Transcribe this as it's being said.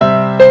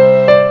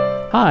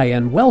Hi,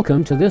 and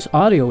welcome to this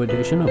audio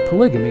edition of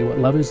Polygamy, What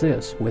Love Is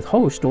This, with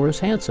host Doris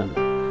Hanson.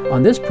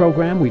 On this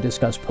program, we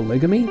discuss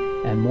polygamy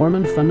and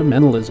Mormon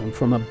fundamentalism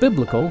from a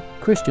biblical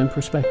Christian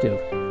perspective.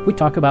 We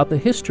talk about the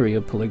history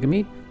of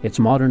polygamy, its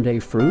modern-day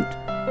fruit,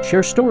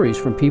 share stories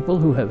from people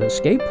who have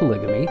escaped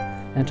polygamy,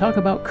 and talk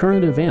about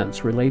current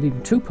events relating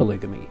to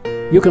polygamy.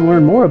 You can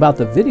learn more about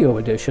the video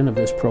edition of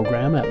this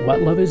program at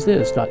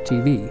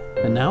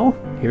whatloveisthis.tv. And now,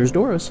 here's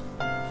Doris.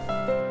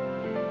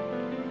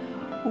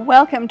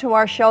 Welcome to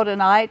our show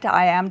tonight.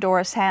 I am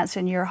Doris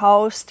Hanson, your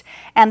host,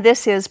 and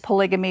this is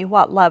Polygamy,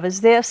 What Love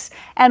Is This?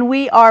 And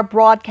we are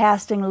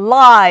broadcasting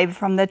live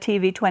from the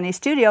TV20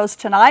 studios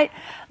tonight.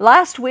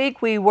 Last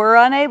week we were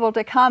unable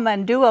to come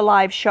and do a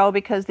live show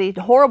because the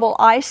horrible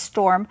ice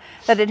storm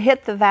that had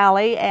hit the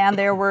valley, and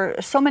there were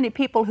so many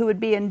people who would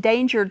be in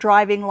danger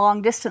driving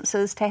long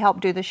distances to help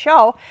do the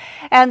show.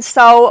 And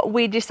so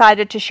we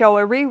decided to show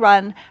a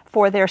rerun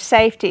for their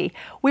safety.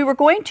 We were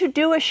going to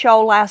do a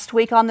show last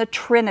week on the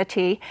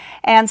Trinity,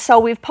 and so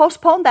we've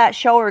postponed that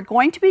show. We're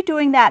going to be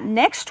doing that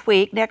next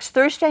week, next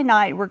Thursday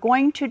night. We're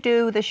going to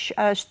do the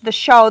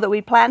show that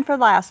we planned for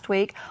last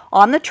week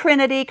on the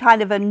Trinity,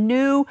 kind of a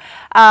new,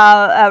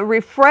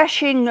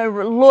 refreshing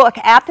look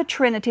at the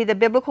Trinity, the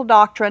biblical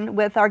doctrine,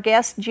 with our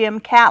guest Jim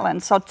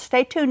Catlin. So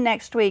stay tuned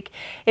next week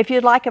if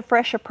you'd like a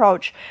fresh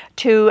approach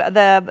to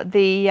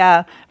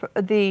the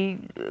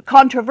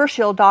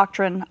controversial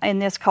doctrine in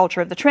this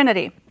culture of the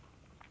Trinity.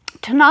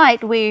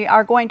 Tonight we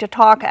are going to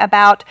talk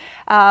about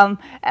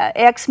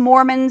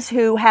ex-Mormons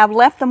who have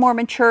left the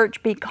Mormon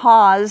Church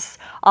because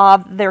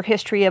of their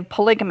history of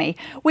polygamy.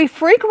 We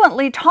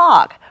frequently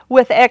talk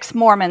with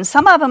ex-Mormons,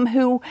 some of them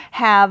who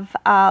have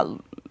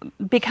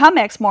become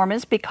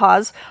ex-Mormons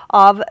because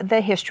of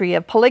the history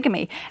of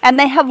polygamy. And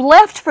they have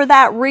left for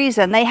that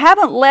reason. They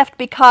haven't left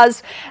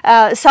because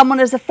someone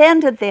has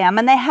offended them,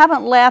 and they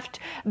haven't left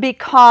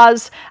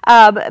because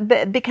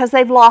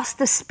they've lost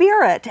the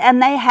spirit, and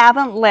they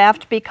haven't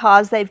left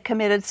because they've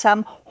committed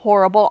some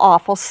horrible,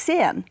 awful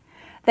sin.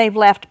 They've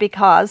left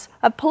because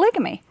of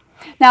polygamy.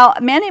 Now,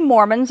 many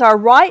Mormons are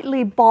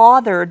rightly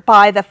bothered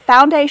by the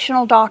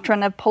foundational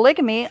doctrine of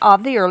polygamy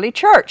of the early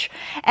church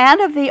and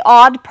of the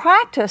odd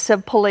practice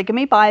of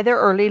polygamy by their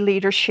early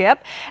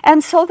leadership,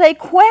 and so they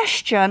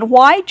question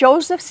why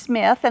Joseph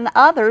Smith and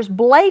others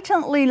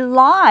blatantly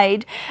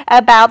lied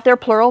about their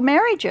plural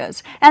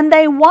marriages, and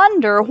they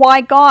wonder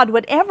why God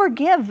would ever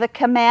give the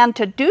command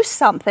to do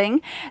something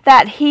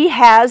that He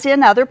has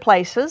in other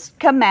places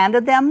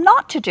commanded them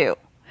not to do.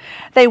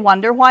 They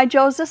wonder why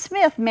Joseph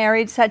Smith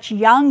married such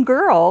young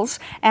girls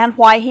and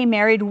why he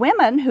married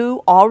women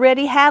who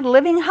already had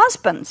living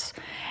husbands.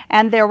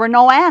 And there were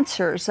no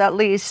answers, at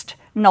least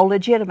no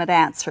legitimate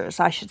answers,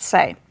 I should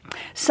say.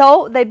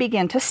 So they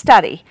begin to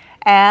study,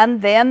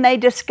 and then they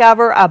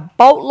discover a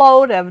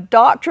boatload of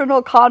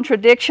doctrinal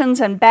contradictions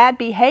and bad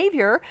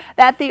behavior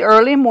that the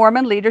early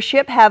Mormon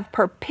leadership have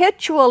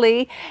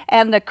perpetually,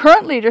 and the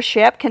current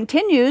leadership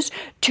continues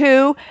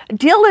to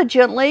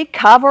diligently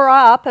cover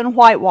up and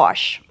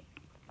whitewash.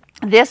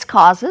 This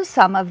causes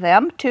some of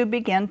them to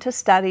begin to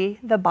study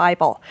the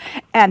Bible.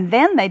 And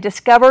then they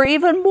discover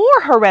even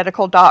more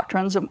heretical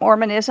doctrines of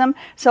Mormonism,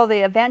 so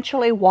they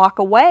eventually walk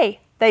away.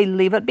 They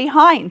leave it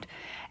behind.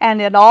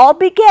 And it all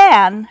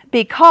began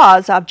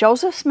because of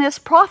Joseph Smith's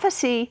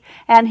prophecy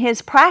and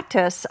his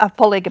practice of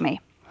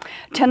polygamy.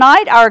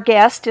 Tonight, our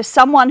guest is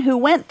someone who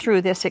went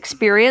through this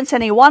experience,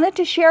 and he wanted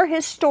to share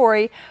his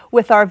story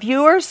with our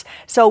viewers,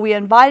 so we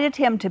invited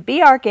him to be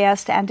our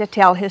guest and to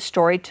tell his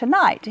story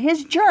tonight,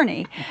 his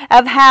journey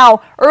of how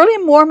early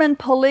Mormon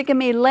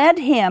polygamy led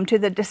him to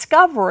the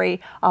discovery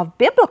of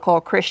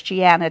biblical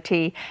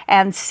Christianity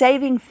and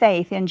saving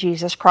faith in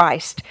Jesus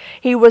Christ.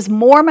 He was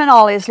Mormon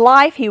all his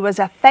life. He was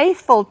a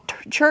faithful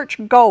church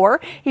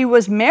goer. He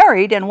was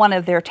married in one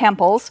of their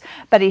temples,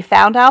 but he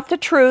found out the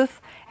truth,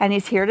 and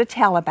he's here to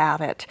tell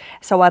about it.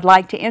 So I'd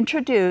like to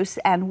introduce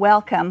and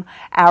welcome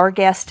our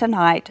guest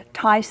tonight,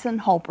 Tyson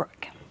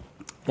Holbrook.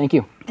 Thank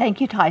you. Thank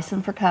you,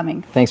 Tyson, for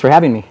coming. Thanks for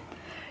having me.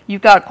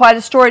 You've got quite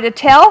a story to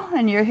tell,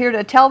 and you're here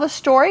to tell the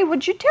story.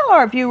 Would you tell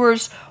our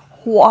viewers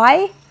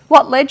what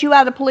led you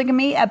out of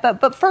polygamy,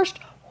 but first,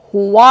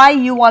 why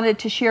you wanted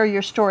to share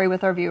your story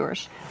with our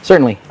viewers?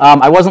 Certainly.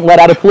 I wasn't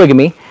led out of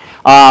polygamy.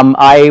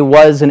 I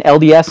was an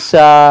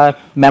LDS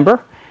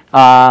member.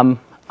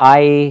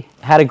 I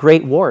had a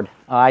great ward.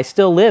 I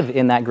still live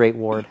in that great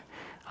ward.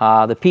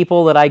 The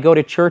people that I go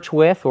to church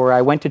with, or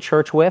I went to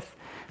church with,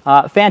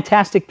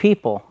 fantastic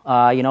people.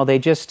 They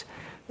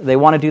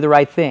want to do the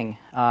right thing.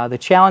 The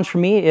challenge for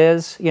me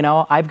is,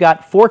 I've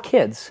got 4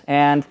 kids,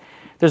 and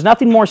there's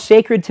nothing more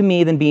sacred to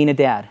me than being a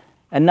dad,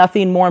 and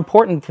nothing more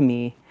important to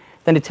me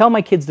than to tell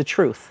my kids the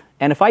truth.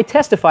 And if I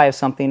testify of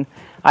something,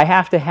 I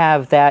have to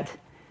have that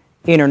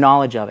inner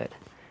knowledge of it.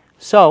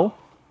 So,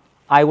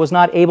 I was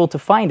not able to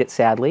find it,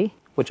 sadly,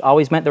 which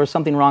always meant there was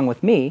something wrong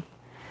with me.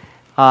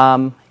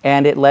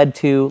 And it led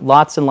to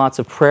lots and lots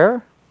of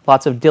prayer,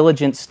 lots of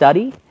diligent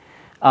study,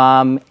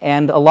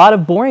 and a lot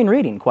of boring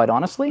reading, quite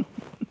honestly.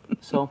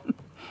 So,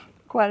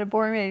 Quite a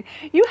boring meeting.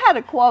 You had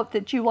a quote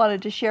that you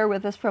wanted to share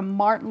with us from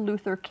Martin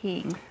Luther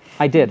King.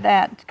 I did.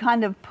 That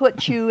kind of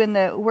put you in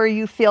the where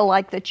you feel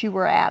like that you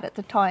were at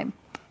the time.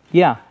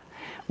 Yeah.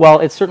 Well,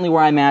 it's certainly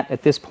where I'm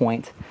at this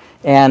point.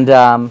 And,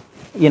 I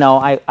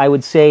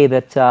would say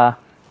that,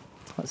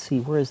 let's see,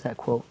 where is that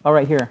quote? Oh,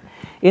 right here.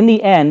 In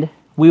the end,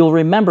 we will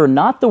remember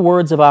not the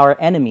words of our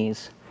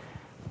enemies,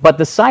 but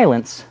the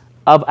silence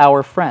of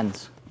our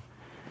friends.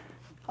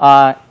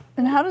 And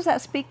how does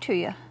that speak to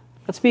you?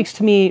 That speaks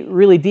to me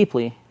really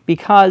deeply,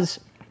 because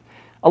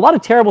a lot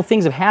of terrible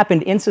things have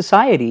happened in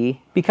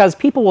society because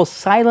people will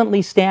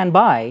silently stand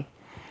by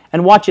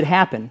and watch it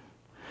happen.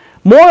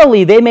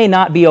 Morally, they may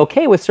not be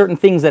okay with certain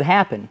things that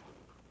happen.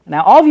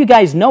 Now, all of you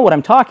guys know what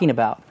I'm talking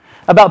about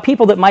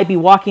people that might be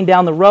walking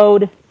down the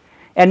road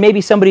and maybe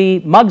somebody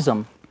mugs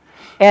them,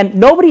 and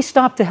nobody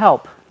stopped to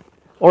help.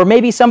 Or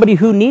maybe somebody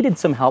who needed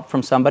some help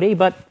from somebody,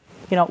 but,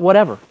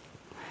 whatever.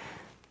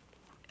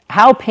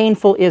 How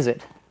painful is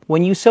it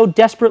when you so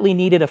desperately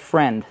needed a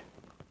friend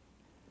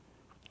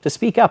to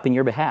speak up in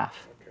your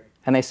behalf,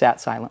 and they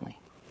sat silently?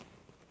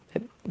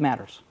 It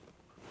matters.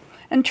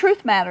 And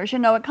truth matters.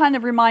 It kind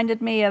of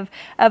reminded me of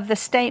the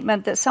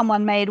statement that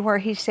someone made where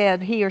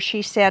he or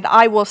she said,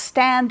 I will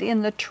stand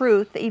in the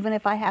truth even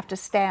if I have to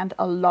stand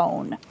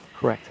alone.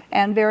 Correct.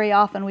 And very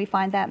often we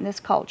find that in this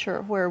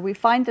culture where we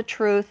find the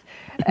truth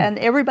and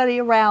everybody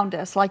around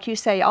us, like you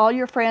say, all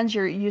your friends,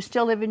 you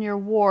still live in your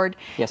ward,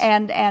 yes.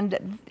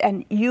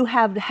 and you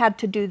have had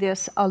to do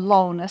this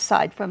alone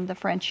aside from the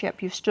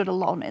friendship. You've stood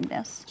alone in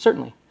this.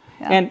 Certainly.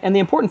 Yeah. And the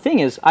important thing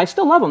is, I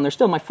still love them. They're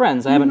still my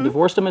friends. I haven't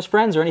divorced them as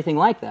friends or anything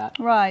like that.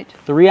 Right.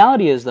 The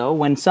reality is, though,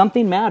 when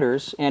something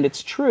matters and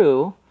it's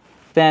true,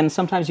 then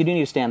sometimes you do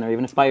need to stand there,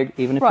 even if you're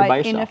by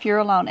yourself. Even if you're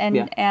alone,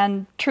 Yeah.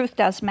 and truth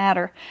does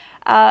matter.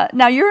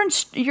 Now,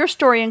 your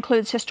story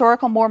includes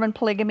historical Mormon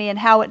polygamy and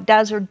how it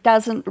does or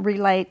doesn't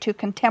relate to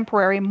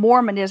contemporary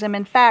Mormonism.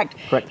 In fact,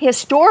 Correct.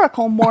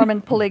 Historical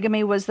Mormon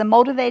polygamy was the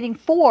motivating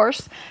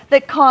force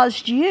that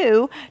caused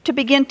you to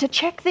begin to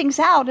check things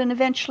out and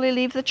eventually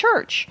leave the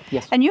church.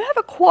 Yes. And you have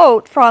a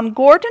quote from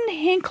Gordon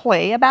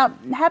Hinckley about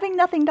having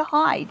nothing to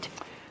hide.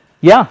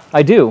 Yeah,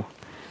 I do.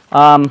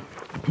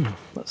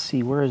 Let's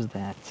see, where is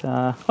that?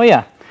 Oh,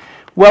 yeah.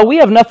 Well, we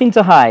have nothing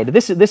to hide.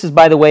 This is,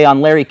 by the way,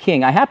 on Larry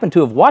King. I happen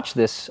to have watched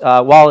this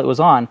while it was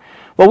on.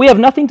 Well, we have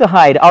nothing to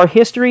hide. Our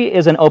history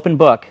is an open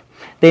book.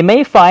 They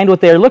may find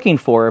what they are looking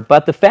for,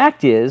 but the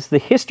fact is the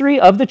history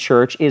of the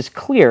church is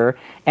clear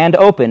and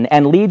open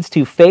and leads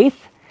to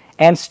faith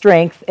and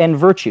strength and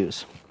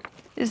virtues.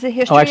 Is the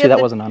history? Oh, actually,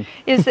 that wasn't on.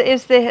 Is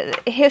the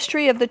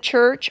history of the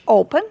church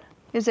open?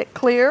 Is it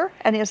clear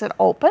and is it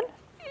open?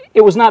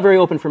 It was not very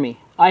open for me.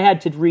 I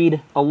had to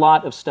read a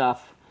lot of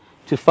stuff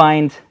to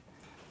find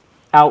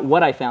out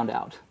what I found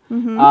out.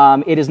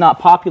 Mm-hmm. It is not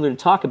popular to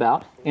talk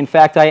about. In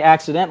fact, I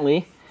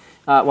accidentally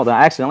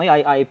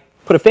I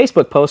put a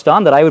Facebook post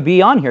on that I would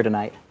be on here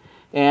tonight.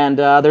 And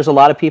there's a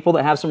lot of people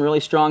that have some really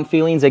strong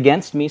feelings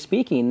against me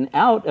speaking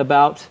out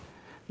about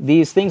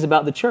these things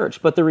about the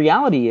church. But the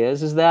reality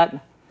is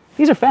that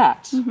these are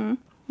facts. Mm-hmm.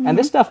 Mm-hmm. And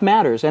this stuff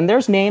matters. And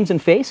there's names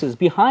and faces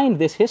behind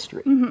this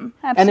history. Mm-hmm.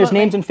 Absolutely. And there's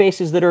names and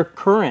faces that are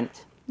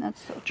current. That's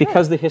so true.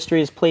 Because the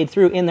history is played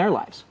through in their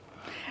lives.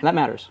 And that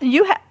matters.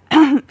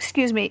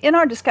 Excuse me, in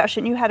our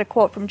discussion, you had a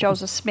quote from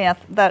Joseph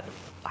Smith that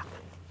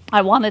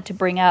I wanted to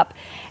bring up,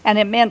 and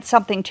it meant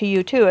something to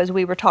you, too, as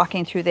we were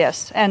talking through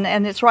this.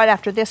 And it's right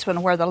after this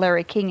one where the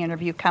Larry King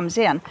interview comes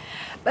in.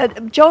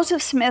 But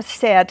Joseph Smith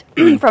said,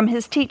 from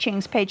his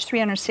teachings, page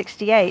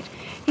 368,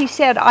 he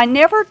said, I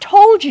never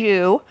told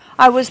you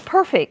I was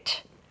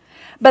perfect,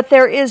 but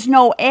there is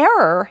no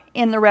error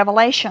in the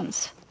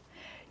revelations.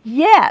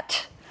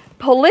 Yet,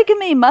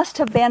 polygamy must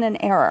have been an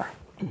error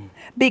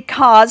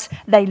because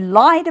they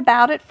lied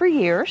about it for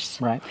years.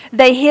 Right.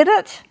 They hid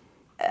it,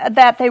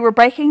 that they were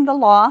breaking the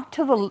law.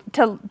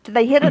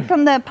 They hid it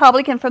from the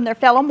public and from their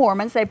fellow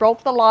Mormons. They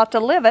broke the law to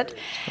live it.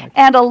 Right.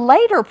 And a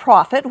later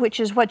prophet, which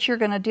is what you're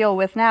going to deal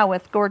with now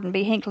with Gordon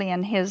B. Hinckley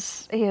and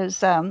his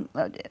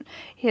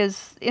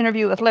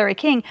interview with Larry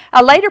King,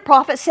 a later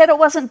prophet said it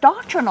wasn't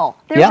doctrinal.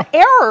 There's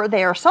error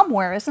there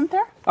somewhere, isn't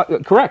there?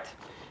 Correct.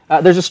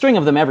 There's a string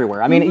of them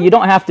everywhere. I mean, you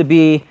don't have to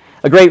be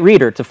a great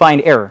reader to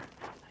find error.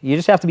 You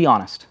just have to be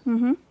honest.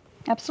 Mm-hmm.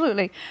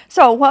 Absolutely.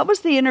 So what was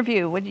the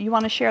interview? Would you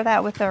want to share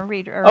that with our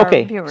reader or our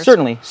viewers?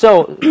 Certainly.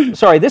 So,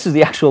 sorry, this is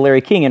the actual Larry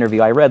King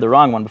interview. I read the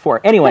wrong one before.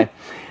 Anyway,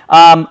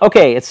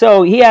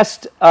 so he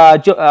asked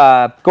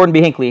Gordon B.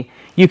 Hinckley,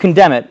 you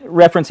condemn it,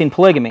 referencing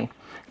polygamy.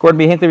 Gordon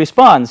B. Hinckley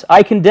responds,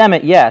 I condemn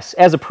it, yes,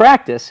 as a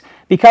practice,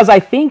 because I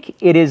think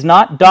it is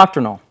not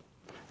doctrinal.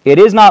 It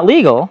is not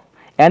legal,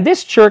 and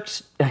this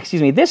church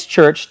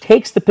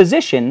takes the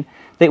position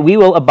that we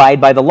will abide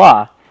by the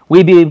law.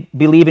 We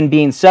believe in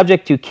being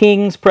subject to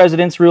kings,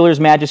 presidents, rulers,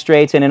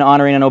 magistrates, and in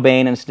honoring and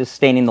obeying and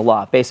sustaining the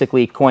law,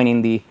 basically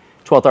coining the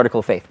 12th Article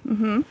of Faith.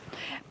 Mm-hmm.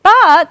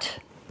 But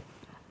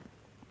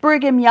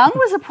Brigham Young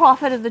was a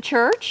prophet of the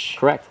church.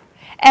 Correct.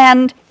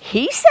 And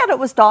he said it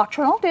was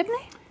doctrinal, didn't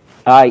he?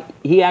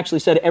 He actually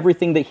said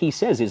everything that he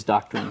says is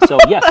doctrine. So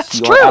yes, That's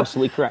you true. are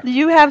absolutely correct.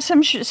 You have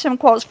some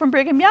quotes from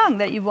Brigham Young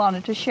that you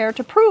wanted to share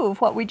to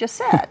prove what we just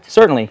said.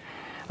 Certainly.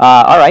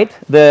 All right,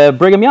 the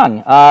Brigham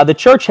Young. The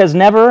church has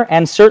never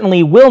and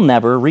certainly will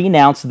never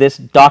renounce this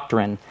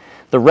doctrine.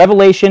 The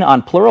revelation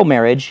on plural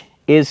marriage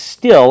is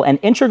still an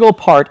integral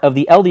part of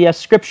the LDS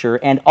scripture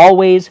and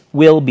always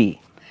will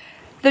be.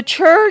 The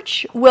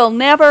church will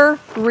never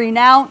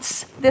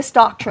renounce this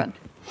doctrine.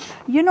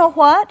 You know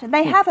what?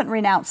 They haven't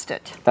renounced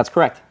it. That's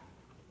correct.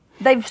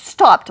 They've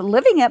stopped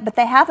living it, but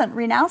they haven't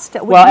renounced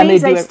it, which Well, and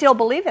means they they do still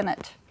believe in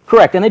it.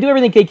 Correct, and they do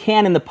everything they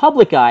can in the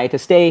public eye to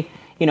stay,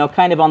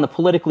 kind of on the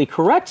politically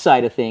correct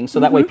side of things, so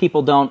that way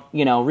people don't,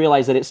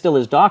 realize that it still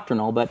is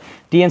doctrinal. But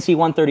DNC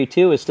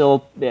 132 is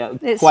still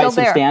It's quite still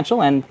there.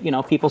 substantial, and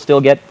people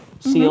still get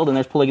sealed, and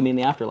there's polygamy in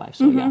the afterlife.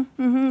 So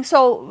yeah,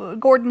 So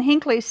Gordon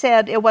Hinckley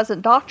said it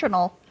wasn't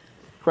doctrinal,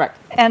 correct.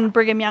 and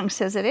Brigham Young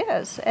says it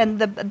is, and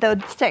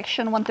the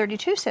section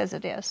 132 says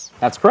it is.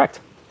 That's correct.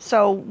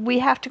 So we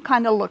have to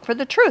kind of look for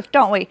the truth,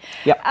 don't we?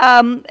 Yep.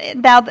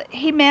 Now,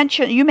 you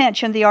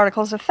mentioned the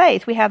Articles of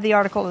Faith. We have the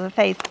Articles of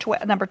Faith,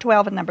 number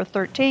 12 and number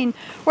 13,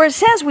 where it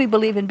says we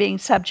believe in being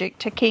subject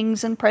to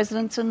kings and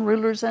presidents and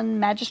rulers and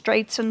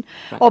magistrates and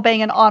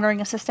obeying and honoring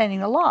and sustaining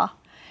the law.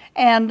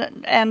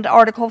 And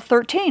Article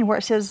 13, where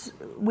it says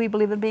we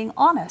believe in being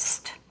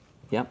honest.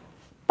 Yep.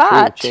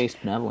 But True,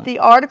 chaste, benevolent. the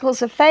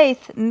Articles of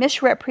Faith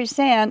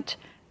misrepresent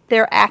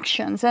their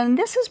actions. And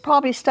this is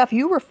probably stuff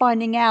you were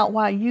finding out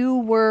while you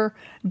were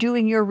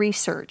doing your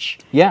research.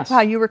 Yes.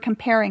 While you were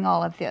comparing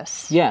all of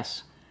this.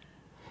 Yes.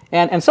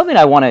 And something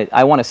I want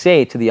to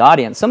say to the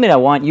audience, something I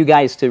want you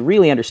guys to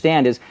really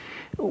understand is,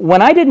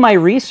 when I did my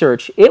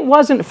research, it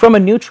wasn't from a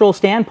neutral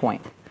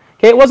standpoint.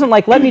 Okay, it wasn't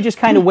like, let me just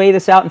kind of weigh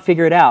this out and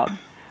figure it out.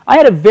 I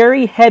had a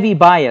very heavy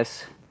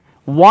bias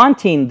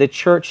wanting the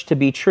church to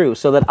be true,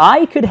 so that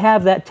I could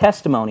have that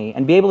testimony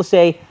and be able to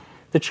say,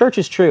 the church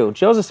is true.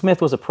 Joseph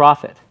Smith was a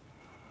prophet.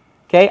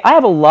 Okay, I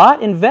have a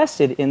lot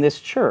invested in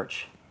this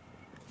church.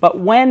 But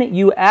when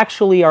you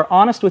actually are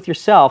honest with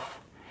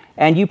yourself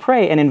and you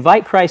pray and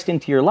invite Christ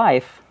into your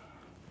life,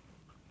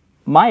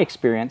 my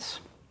experience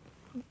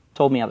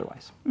told me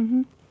otherwise.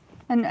 Mm-hmm.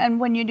 And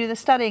when you do the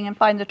studying and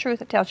find the truth,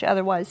 it tells you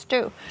otherwise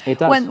too. It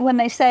does. When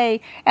they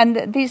say,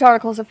 and these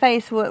Articles of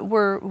Faith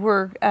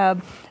were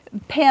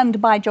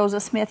penned by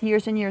Joseph Smith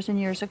years and years and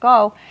years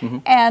ago,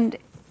 and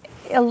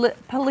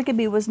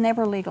polygamy was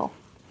never legal.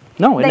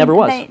 No, it never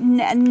was.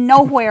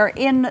 Nowhere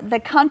in the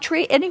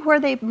country,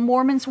 anywhere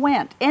Mormons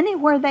went,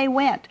 anywhere they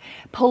went,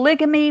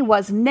 polygamy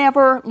was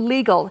never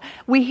legal.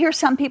 We hear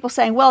some people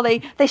saying, well,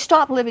 they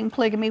stopped living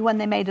polygamy when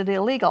they made it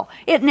illegal.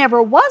 It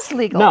never was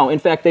legal. No, in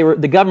fact,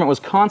 the government was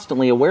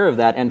constantly aware of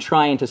that and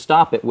trying to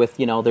stop it with,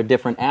 their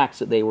different acts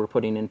that they were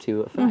putting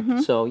into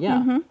effect. So,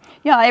 yeah.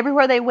 Yeah,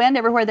 everywhere they went,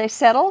 everywhere they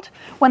settled.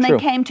 When True.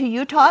 they came to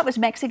Utah, it was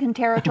Mexican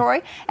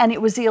territory, and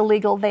it was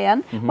illegal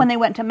then. When they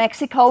went to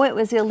Mexico, it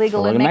was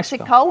illegal in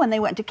Mexico. When they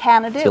went to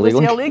Canada, it was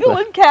illegal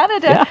in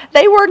Canada.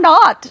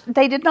 Yeah.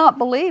 They did not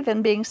believe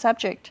in being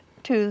subject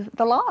to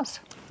the laws.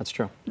 That's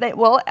true.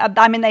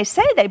 They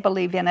say they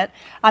believe in it.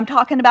 I'm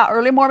talking about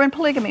early Mormon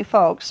polygamy,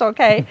 folks,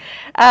 okay?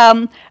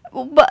 But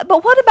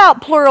what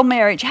about plural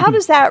marriage? How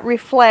does that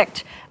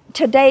reflect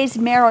today's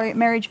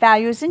marriage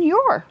values and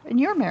your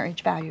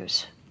marriage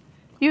values?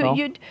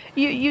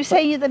 You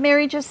say the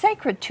marriage is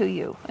sacred to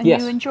you, and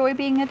Yes. you enjoy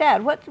being a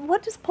dad.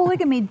 What does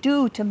polygamy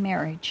do to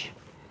marriage?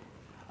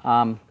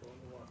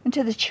 And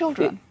to the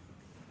children?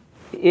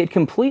 It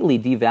completely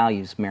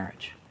devalues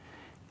marriage,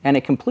 and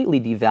it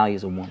completely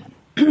devalues a woman.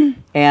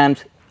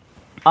 And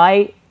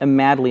I am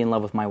madly in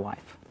love with my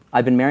wife.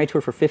 I've been married to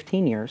her for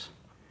 15 years.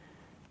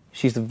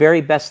 She's the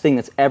very best thing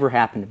that's ever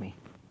happened to me.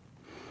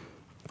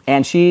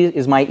 And she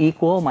is my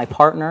equal, my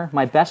partner,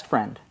 my best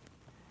friend.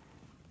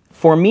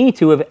 For me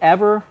to have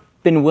ever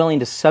been willing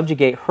to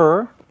subjugate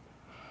her,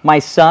 my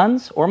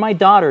sons, or my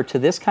daughter to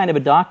this kind of a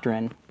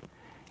doctrine,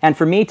 and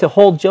for me to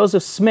hold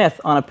Joseph Smith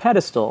on a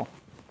pedestal,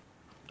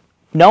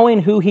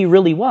 knowing who he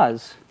really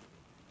was,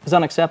 is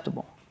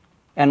unacceptable.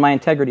 And my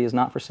integrity is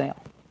not for sale.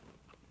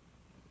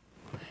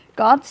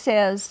 God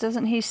says,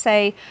 doesn't he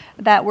say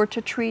that we're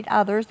to treat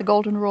others, the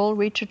golden rule,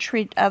 we're to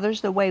treat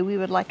others the way we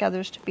would like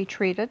others to be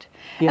treated?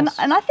 Yes.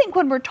 And I think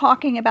when we're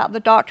talking about the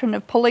doctrine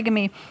of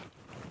polygamy,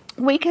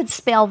 we could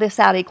spell this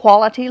out: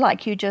 equality,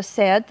 like you just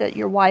said, that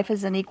your wife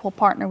is an equal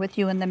partner with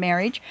you in the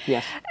marriage.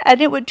 Yes.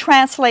 And it would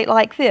translate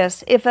like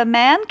this: if a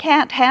man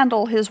can't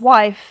handle his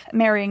wife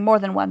marrying more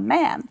than one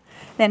man,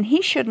 then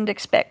he shouldn't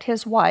expect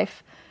his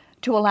wife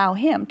to allow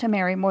him to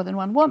marry more than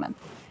one woman.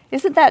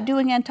 Isn't that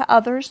doing unto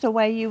others the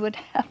way you would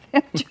have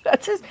him do?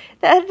 That's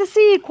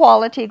the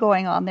equality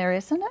going on there,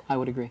 isn't it? I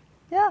would agree.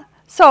 Yeah.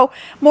 So,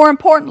 more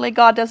importantly,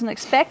 God doesn't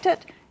expect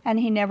it, and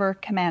he never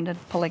commanded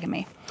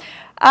polygamy.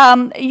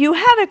 You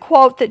had a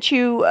quote that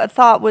you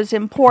thought was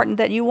important,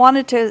 that you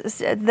wanted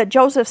that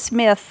Joseph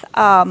Smith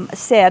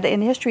said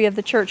in History of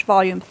the Church,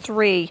 Volume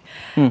 3,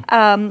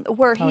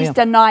 where he's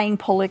denying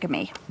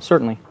polygamy.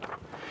 Certainly.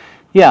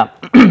 Yeah.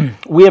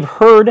 We have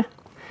heard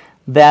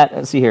that,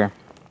 let's see here.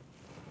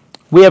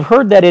 We have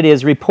heard that it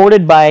is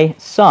reported by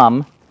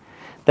some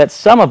that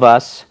some of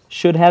us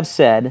should have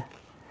said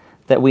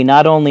that we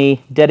not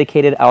only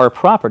dedicated our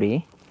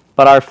property,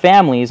 but our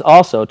families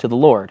also to the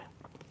Lord.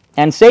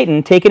 And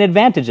Satan, taking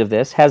advantage of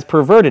this, has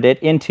perverted it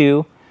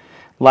into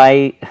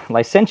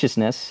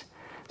licentiousness,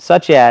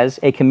 such as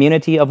a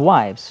community of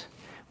wives,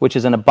 which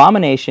is an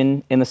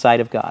abomination in the sight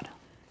of God.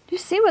 Do you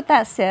see what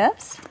that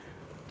says?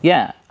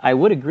 Yeah, I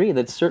would agree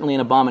that's certainly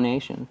an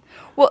abomination.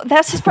 Well,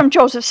 that's from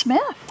Joseph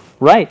Smith.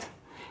 Right.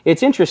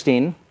 It's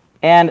interesting,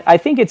 and I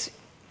think it's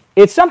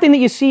something that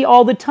you see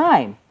all the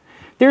time.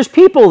 There's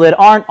people that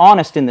aren't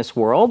honest in this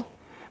world,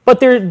 but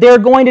they're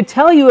going to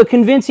tell you a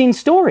convincing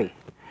story.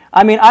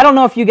 I mean, I don't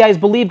know if you guys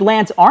believed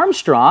Lance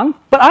Armstrong,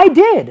 but I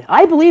did.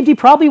 I believed he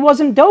probably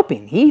wasn't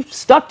doping. He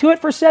stuck to it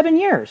for 7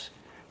 years.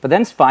 But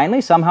then finally,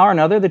 somehow or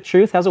another, the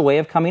truth has a way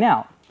of coming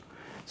out.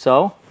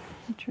 So,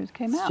 The truth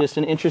came it's out. just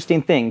an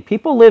interesting thing.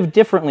 People live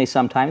differently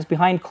sometimes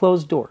behind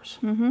closed doors.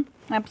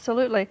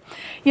 Absolutely.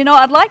 You know,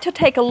 I'd like to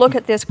take a look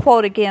at this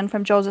quote again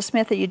from Joseph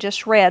Smith that you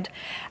just read.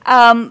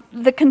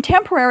 The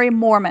contemporary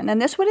Mormon, and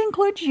this would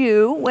include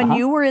you when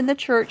you were in the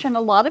church, and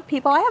a lot of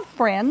people, I have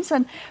friends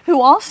and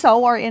who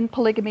also are in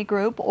polygamy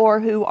group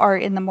or who are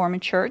in the Mormon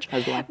church.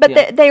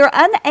 But they are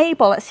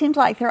unable, it seems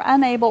like they're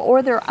unable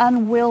or they're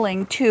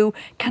unwilling to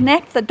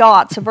connect the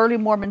dots of early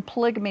Mormon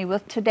polygamy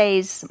with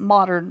today's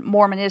modern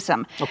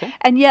Mormonism. Okay.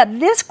 And yet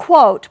this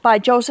quote by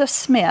Joseph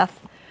Smith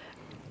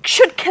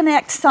should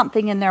connect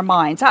something in their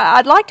minds.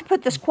 I'd like to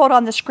put this quote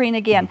on the screen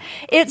again.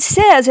 It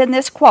says in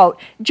this quote,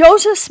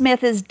 Joseph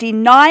Smith is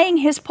denying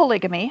his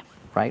polygamy.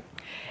 Right?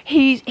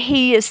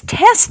 He is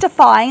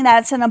testifying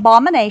that it's an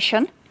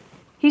abomination.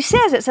 He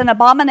says it's an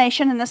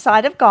abomination in the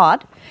sight of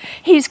God.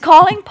 He's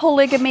calling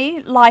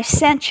polygamy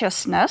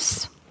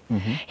licentiousness.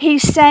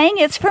 He's saying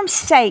it's from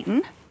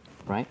Satan.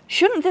 Right?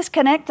 Shouldn't this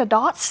connect the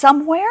dots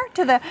somewhere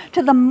to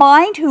the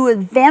mind who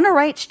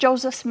venerates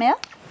Joseph Smith?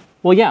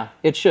 Well, yeah,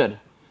 it should.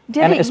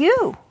 Did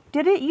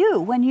it you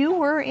when you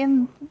were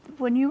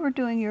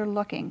doing your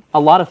looking? A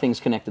lot of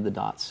things connected the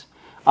dots.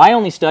 I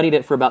only studied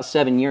it for about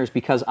 7 years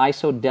because I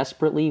so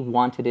desperately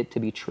wanted it to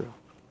be true.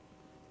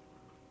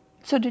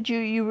 So did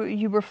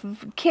you were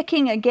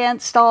kicking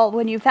against all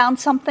when you found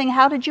something?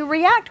 How did you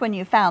react when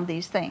you found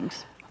these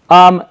things?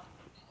 Well,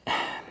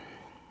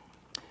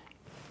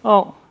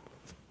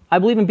 I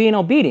believe in being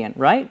obedient,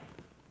 right?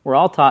 We're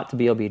all taught to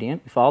be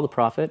obedient. We follow the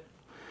prophet.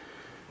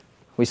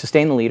 We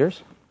sustain the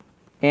leaders.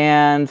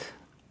 And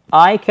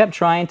I kept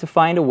trying to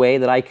find a way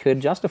that I could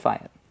justify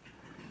it.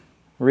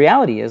 The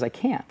reality is I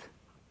can't.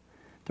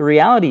 The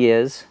reality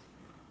is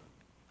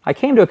I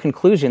came to a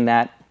conclusion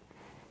that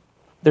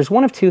there's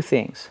one of two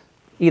things.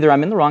 Either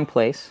I'm in the wrong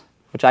place,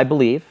 which I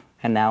believe,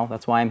 and now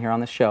that's why I'm here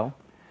on this show,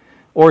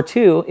 or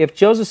two, if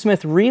Joseph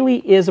Smith really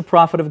is a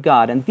prophet of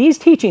God, and these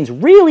teachings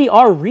really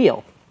are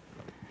real,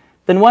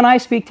 then when I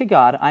speak to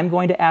God, I'm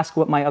going to ask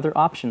what my other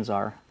options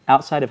are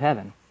outside of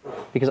heaven,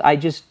 because I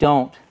just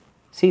don't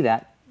see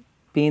that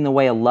being the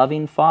way a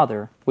loving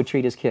father would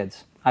treat his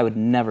kids. I would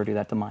never do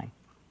that to mine.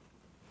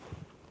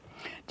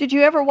 Did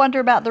you ever wonder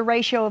about the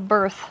ratio of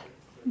birth?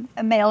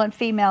 Male and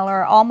female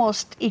are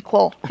almost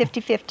equal,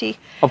 50-50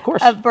 Of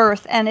course. of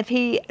birth. And if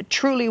he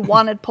truly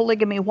wanted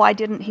polygamy, why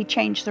didn't he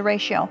change the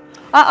ratio?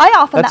 I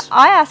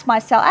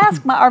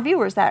ask our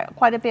viewers that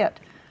quite a bit.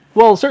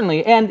 Well,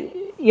 certainly. And,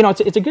 you know,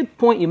 it's a good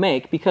point you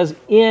make, because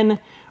in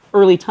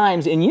early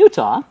times in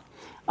Utah,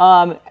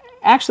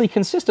 actually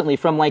consistently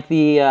from like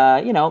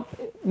the,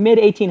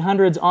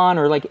 mid-1800s on,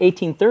 or like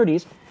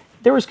 1830s,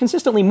 there was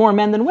consistently more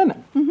men than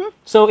women.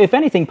 So if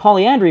anything,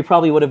 polyandry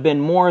probably would have been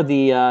more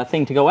the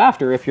thing to go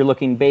after if you're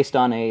looking based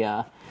on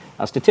a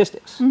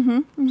statistics.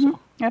 So.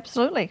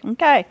 Absolutely.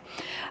 Okay.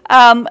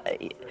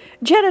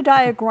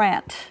 Jedediah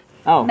Grant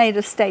made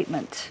a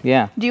statement.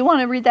 Yeah. Do you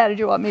want to read that, or do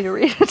you want me to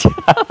read it?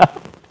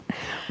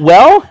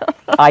 Well,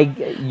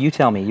 you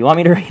tell me. You want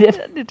me to read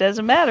it? It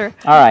doesn't matter.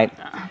 All right.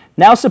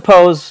 Now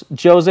suppose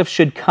Joseph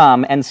should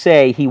come and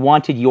say he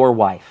wanted your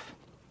wife.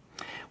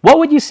 What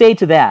would you say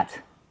to that?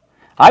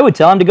 I would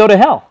tell him to go to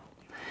hell.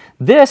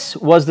 This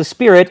was the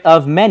spirit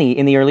of many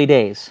in the early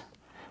days.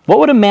 What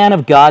would a man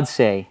of God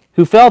say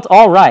who felt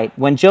all right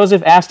when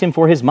Joseph asked him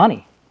for his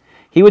money?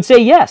 He would say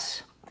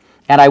yes,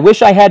 and I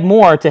wish I had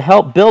more to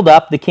help build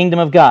up the kingdom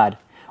of God.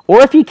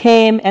 Or if he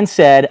came and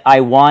said,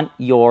 I want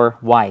your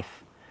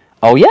wife.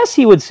 Oh yes,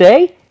 he would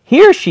say,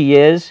 here she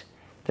is.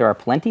 There are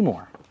plenty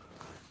more.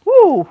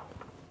 Woo!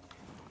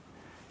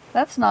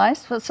 That's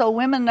nice. So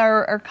women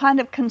are kind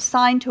of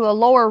consigned to a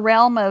lower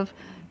realm of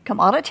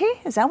commodity?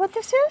 Is that what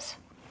this is?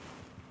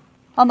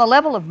 On the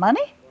level of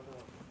money?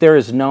 There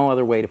is no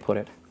other way to put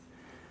it.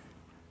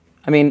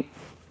 I mean,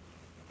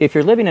 if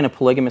you're living in a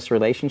polygamous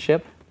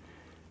relationship,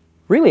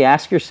 really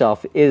ask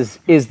yourself,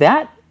 is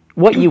that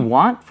what you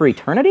want for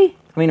eternity?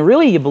 I mean,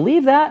 really, you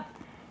believe that?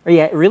 Are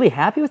you really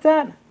happy with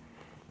that?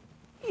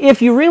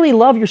 If you really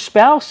love your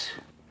spouse,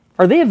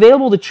 are they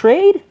available to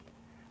trade?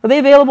 Are they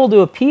available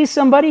to appease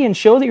somebody and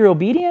show that you're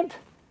obedient?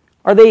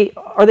 Are they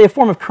a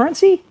form of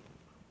currency?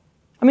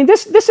 I mean,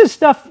 this is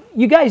stuff,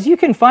 you guys, you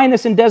can find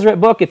this in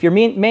Deseret Book if you're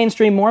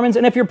mainstream Mormons,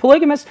 and if you're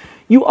polygamists,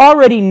 you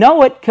already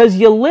know it because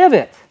you live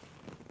it.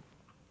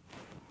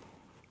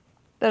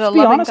 But Just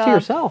be honest to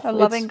yourself. A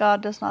loving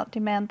God does not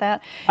demand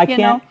that. I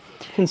can't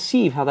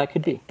conceive how that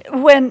could be.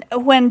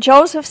 When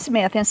Joseph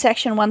Smith in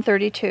section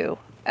 132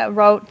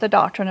 wrote the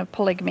doctrine of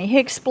polygamy, he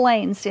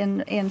explains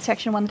in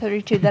section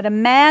 132 that a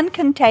man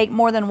can take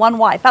more than one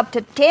wife, up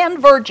to 10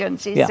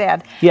 virgins, he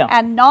said,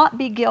 and not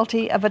be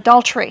guilty of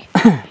adultery.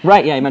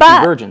 Right, yeah, he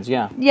mentioned virgins,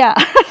 yeah. Yeah,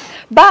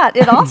 but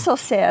it also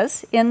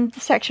says in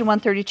section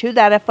 132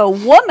 that if a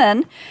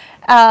woman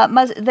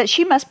that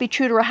she must be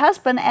true to her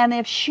husband, and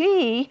if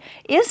she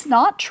is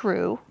not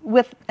true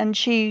and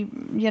she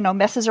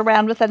messes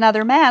around with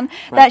another man,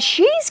 that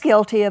she's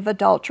guilty of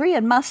adultery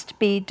and must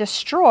be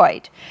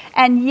destroyed.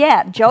 And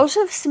yet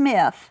Joseph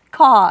Smith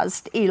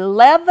caused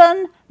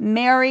 11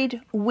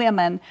 married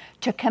women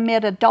to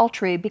commit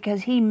adultery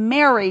because he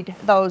married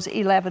those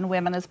 11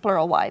 women as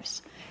plural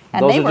wives.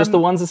 And those are just the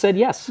ones that said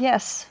yes.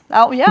 Yes.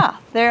 Oh, yeah.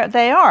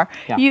 They are.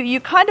 Yeah. You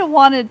kind of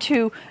wanted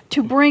to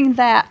bring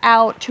that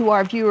out to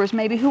our viewers,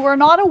 maybe, who are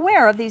not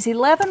aware of these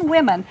 11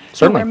 women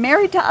who were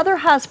married to other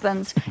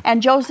husbands,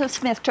 and Joseph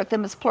Smith took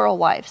them as plural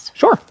wives.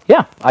 Sure.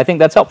 Yeah. I think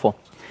that's helpful.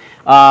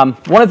 One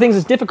of the things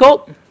that's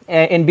difficult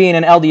in being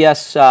an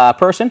LDS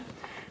person,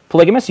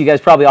 polygamist, you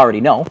guys probably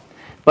already know.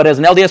 But as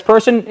an LDS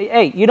person,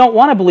 hey, you don't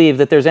want to believe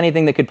that there's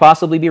anything that could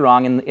possibly be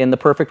wrong in the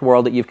perfect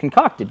world that you've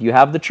concocted. You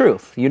have the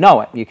truth. You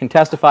know it. You can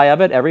testify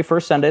of it every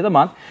first Sunday of the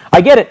month. I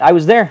get it. I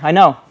was there. I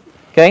know.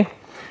 Okay?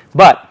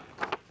 But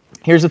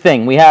here's the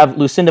thing. We have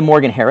Lucinda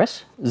Morgan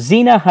Harris,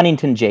 Zena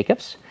Huntington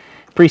Jacobs,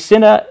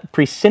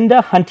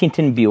 Precinda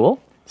Huntington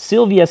Buell,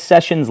 Sylvia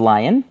Sessions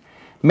Lyon,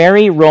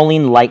 Mary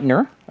Rowling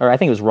Leitner, or I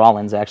think it was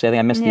Rollins, actually. I think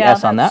I missed the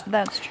S on that.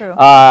 That's true.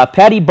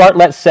 Patty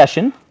Bartlett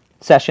Sessions,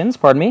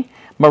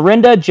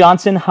 Marinda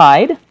Johnson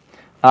Hyde,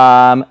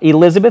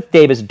 Elizabeth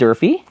Davis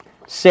Durfee,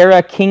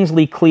 Sarah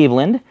Kingsley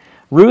Cleveland,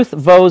 Ruth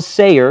Vose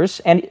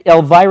Sayers, and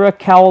Elvira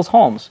Cowles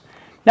Holmes.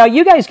 Now,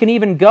 you guys can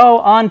even go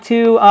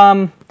onto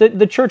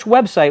the church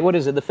website. What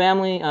is it? The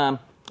family,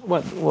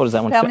 what is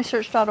that one?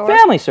 FamilySearch.org.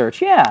 Family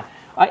Search, yeah.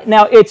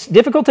 Now, it's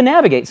difficult to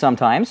navigate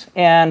sometimes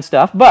and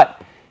stuff,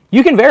 but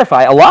you can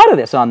verify a lot of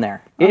this on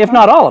there, if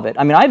not all of it.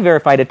 I mean, I've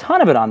verified a ton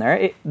of it on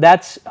there.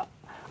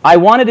 I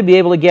wanted to be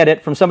able to get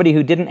it from somebody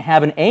who didn't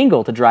have an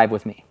angle to drive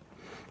with me.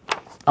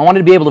 I wanted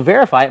to be able to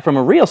verify it from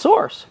a real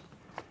source.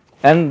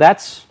 And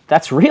that's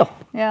real.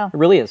 Yeah. It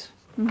really is.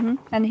 Mm-hmm.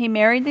 And he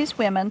married these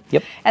women.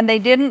 Yep. And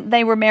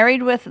they were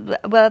married with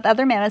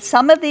other men. And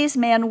some of these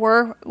men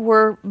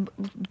were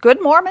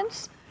good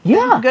Mormons.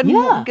 Yeah.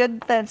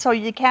 Good. So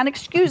you can't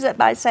excuse it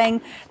by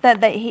saying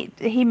that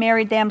he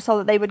married them so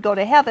that they would go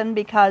to heaven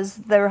because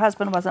their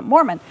husband wasn't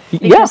Mormon.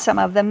 Because some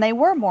of them, they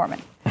were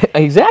Mormon.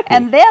 Exactly.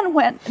 And then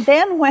when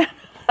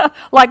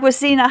like with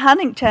Zena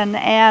Huntington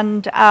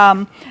and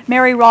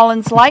Mary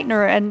Rollins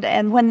Leitner,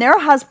 and when their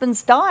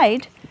husbands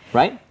died,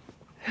 right?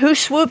 Who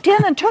swooped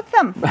in and took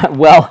them?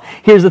 Well,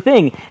 here's the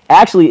thing.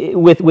 Actually,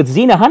 with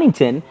Zena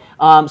Huntington,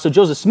 so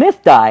Joseph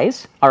Smith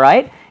dies, all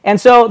right? And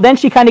so then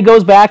she kind of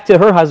goes back to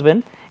her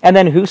husband, and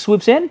then who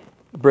swoops in?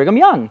 Brigham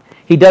Young.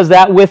 He does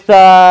that with,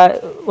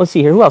 let's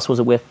see here, who else was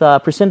it with?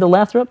 Precinda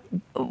Lathrop?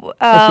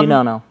 Let's see,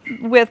 no.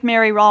 With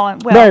Mary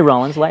Rollins. Well, Mary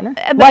Rollins Leitner?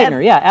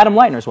 Leitner, yeah, Adam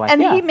Leitner's wife.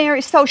 And he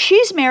marries, so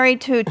she's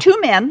married to two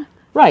men,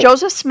 right.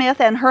 Joseph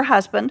Smith and her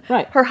husband.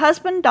 Right. Her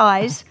husband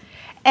dies.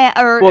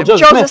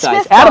 Joseph Smith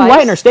dies. Adam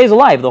Leitner stays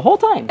alive the whole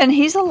time. And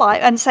he's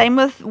alive, and same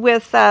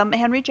with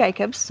Henry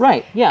Jacobs.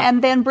 Right, yeah.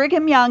 And then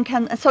Brigham Young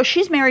so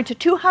she's married to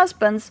two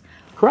husbands.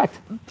 Correct.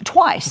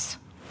 Twice.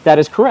 That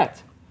is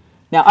correct.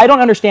 Now, I don't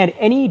understand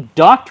any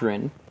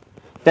doctrine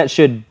that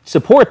should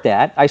support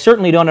that. I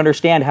certainly don't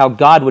understand how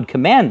God would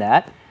command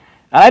that.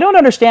 And I don't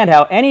understand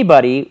how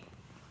anybody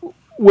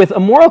with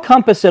a moral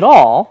compass at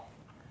all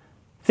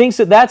thinks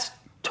that that's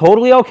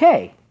totally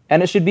okay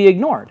and it should be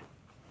ignored.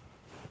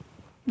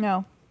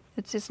 No,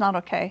 it's not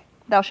okay.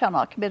 Thou shalt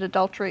not commit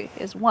adultery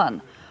is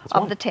one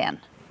of the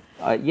 10.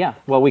 Yeah,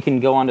 well, we can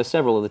go on to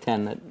several of the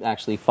 10 that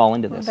actually fall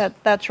into this.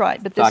 That's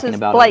right, but this is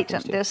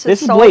blatant. This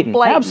is so blatant.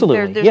 blatant.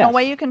 Absolutely, There's no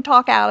way you can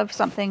talk out of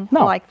something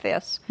like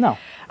this. No.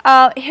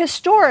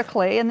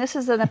 Historically, and this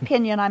is an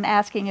opinion I'm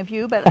asking of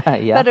you, but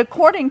but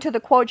according to the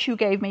quotes you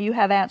gave me, you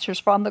have answers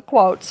from the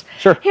quotes.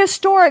 Sure.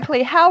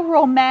 Historically, how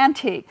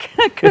romantic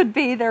could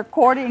be their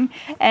courting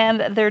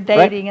and their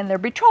dating and their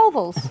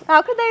betrothals?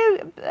 How could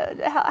they?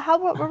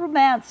 What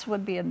romance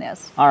would be in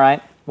this? All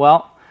right.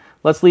 Well,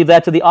 let's leave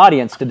that to the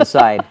audience to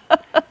decide.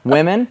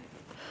 Women,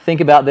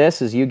 think about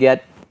this as you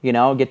get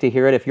to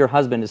hear it if your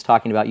husband is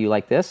talking about you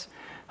like this.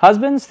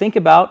 Husbands, think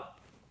about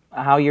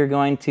how you're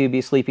going to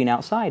be sleeping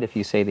outside if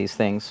you say these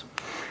things.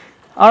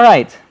 All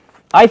right.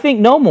 I think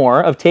no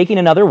more of taking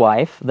another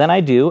wife than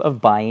I do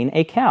of buying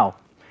a cow.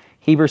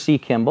 Heber C.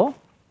 Kimball,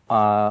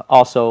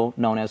 also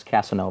known as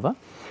Casanova.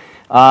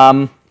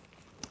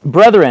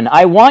 Brethren,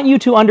 I want you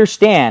to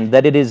understand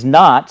that it is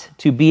not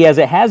to be as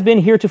it has been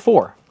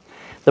heretofore.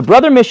 The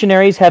brother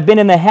missionaries have been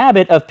in the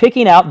habit of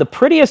picking out the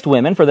prettiest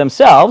women for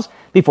themselves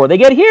before they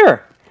get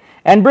here.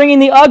 and bringing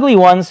the ugly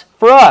ones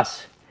for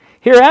us.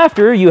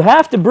 Hereafter you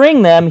have to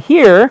bring them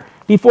here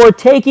before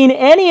taking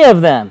any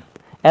of them,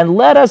 and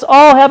let us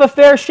all have a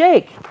fair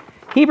shake.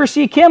 Heber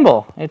C.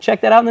 Kimball, and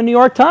check that out in the New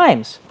York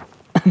Times.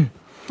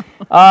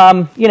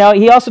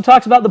 He also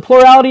talks about the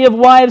plurality of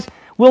wives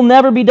will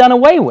never be done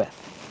away with.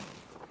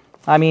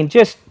 I mean,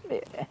 just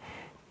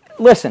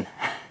listen.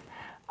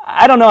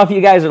 I don't know if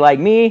you guys are like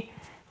me,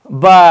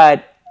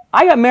 but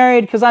I got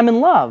married because I'm in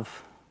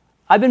love.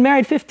 I've been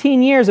married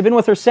 15 years. I've been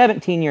with her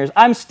 17 years.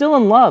 I'm still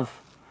in love.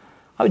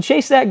 I would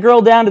chase that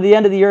girl down to the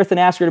end of the earth and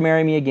ask her to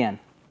marry me again.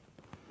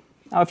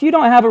 Now, if you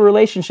don't have a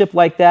relationship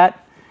like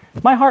that,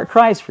 my heart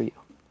cries for you.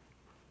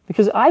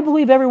 Because I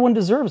believe everyone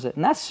deserves it.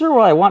 And that's sure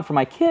what I want for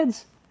my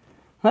kids.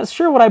 That's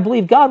sure what I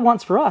believe God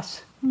wants for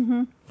us.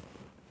 Mm-hmm.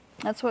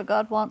 That's what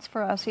God wants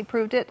for us. He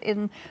proved it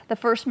in the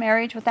first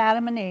marriage with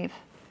Adam and Eve.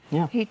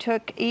 Yeah. He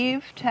took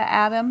Eve to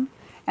Adam,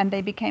 and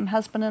they became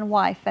husband and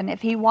wife. And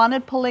if he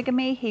wanted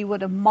polygamy, he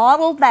would have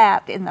modeled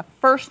that in the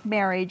first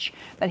marriage,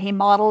 but he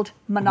modeled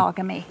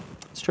monogamy.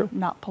 It's true.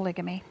 Not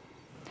polygamy.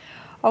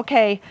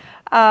 Okay,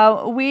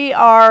 we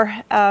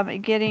are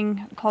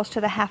getting close to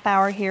the half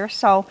hour here,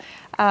 so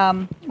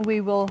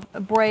we will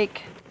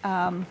break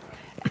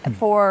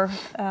for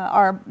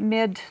our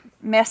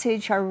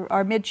mid-message,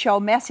 our mid-show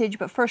message,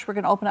 but first we're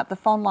going to open up the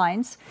phone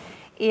lines.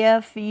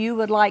 If you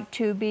would like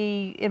to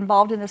be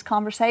involved in this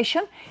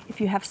conversation, if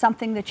you have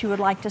something that you would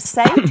like to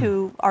say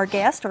to our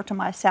guest or to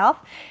myself,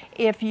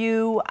 if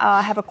you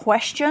have a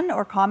question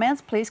or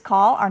comments, please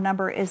call. Our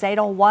number is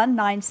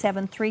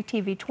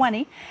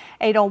 801-973-TV20,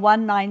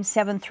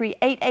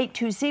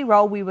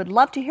 801-973-8820. We would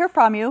love to hear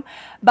from you,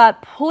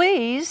 but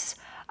please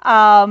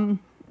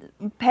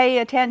pay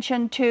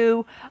attention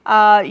to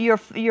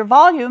your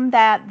volume,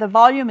 that the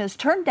volume is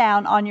turned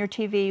down on your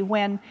TV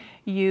when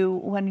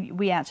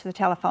we answer the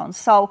telephone.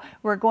 So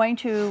we're going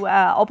to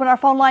open our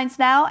phone lines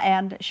now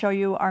and show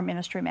you our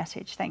ministry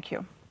message. Thank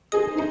you.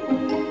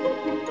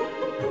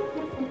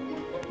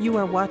 You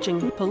are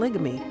watching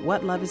Polygamy,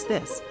 What Love Is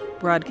This?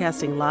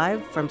 Broadcasting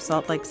live from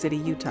Salt Lake City,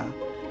 Utah.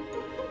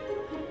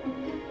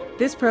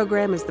 This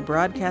program is the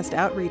broadcast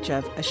outreach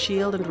of A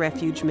Shield and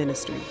Refuge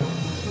ministry.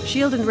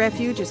 Shield and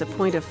Refuge is a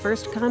point of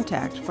first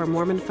contact for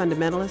Mormon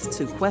fundamentalists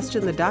who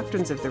question the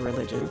doctrines of the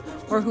religion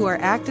or who are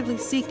actively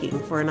seeking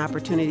for an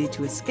opportunity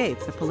to escape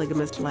the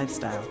polygamist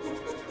lifestyle.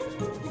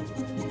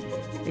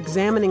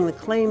 Examining the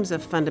claims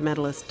of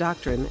fundamentalist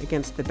doctrine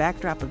against the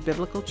backdrop of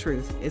biblical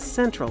truth is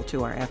central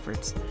to our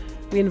efforts.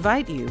 We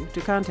invite you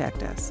to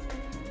contact us.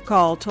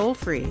 Call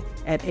toll-free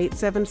at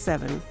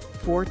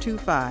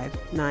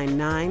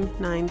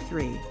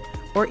 877-425-9993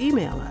 or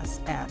email us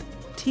at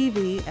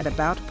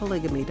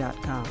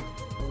tv@aboutpolygamy.com.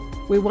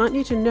 We want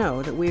you to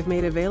know that we've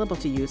made available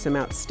to you some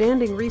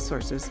outstanding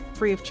resources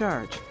free of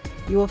charge.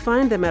 You will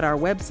find them at our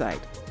website,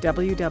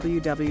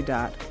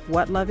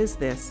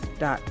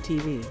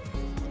 www.whatloveisthis.tv.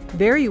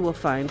 There you will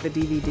find the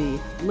DVD,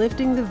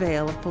 Lifting the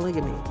Veil of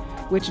Polygamy,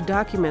 which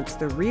documents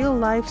the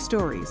real-life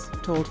stories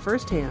told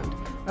firsthand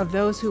of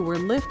those who were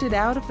lifted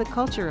out of the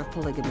culture of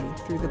polygamy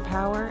through the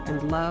power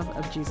and love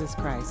of Jesus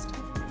Christ.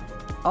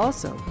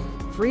 Also,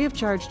 free of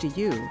charge to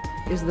you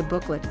is the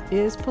booklet,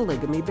 Is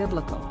Polygamy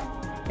Biblical?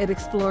 It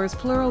explores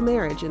plural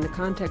marriage in the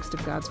context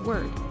of God's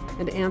Word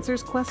and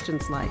answers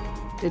questions like,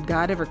 did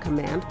God ever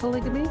command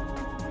polygamy?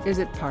 Is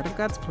it part of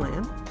God's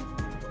plan?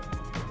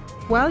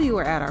 While you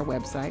are at our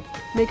website,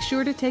 make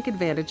sure to take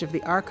advantage of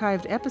the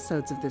archived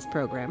episodes of this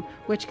program,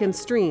 which can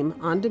stream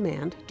on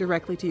demand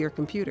directly to your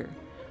computer.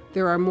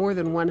 There are more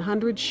than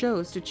 100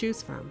 shows to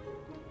choose from.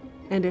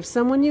 And if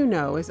someone you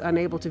know is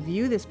unable to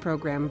view this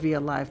program via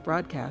live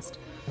broadcast,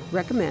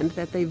 recommend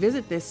that they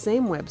visit this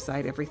same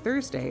website every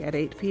Thursday at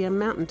 8 p.m.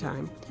 Mountain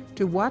Time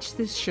to watch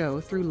this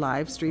show through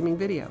live streaming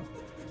video.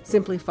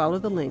 Simply follow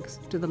the links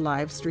to the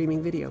live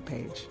streaming video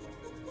page.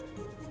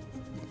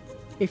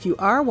 If you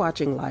are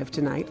watching live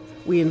tonight,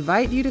 we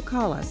invite you to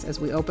call us as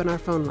we open our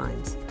phone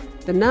lines.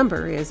 The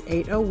number is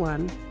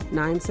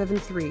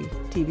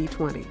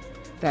 801-973-TV20.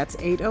 That's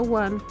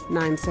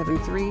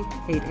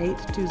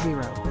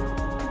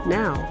 801-973-8820.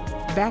 Now,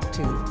 back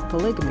to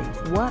Polygamy,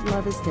 What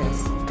Love Is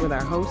This? With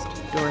our host,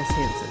 Doris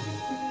Hanson.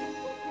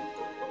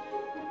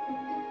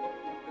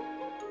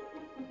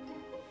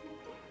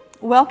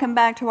 Welcome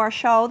back to our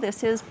show.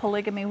 This is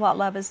Polygamy, What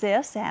Love Is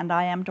This? And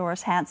I am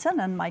Doris Hanson,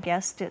 and my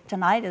guest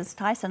tonight is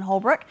Tyson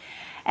Holbrook.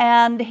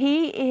 And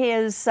he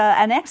is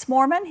an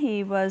ex-Mormon.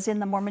 He was in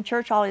the Mormon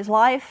Church all his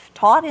life,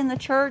 taught in the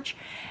church,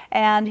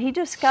 and he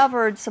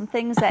discovered some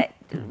things that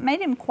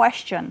made him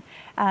question.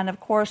 And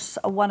of course,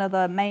 one of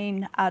the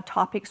main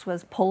topics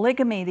was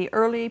polygamy, the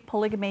early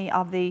polygamy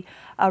of the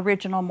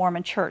original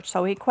Mormon Church.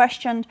 So he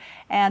questioned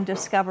and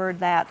discovered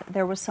that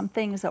there was some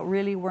things that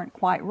really weren't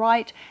quite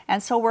right.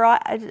 And so we're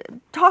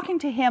talking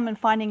to him and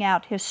finding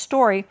out his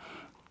story.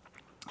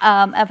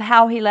 of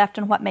how he left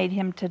and what made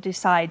him to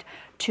decide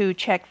to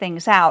check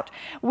things out.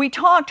 We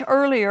talked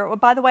earlier,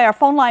 by the way, our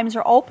phone lines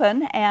are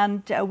open,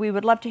 and we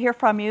would love to hear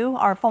from you.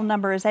 Our phone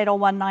number is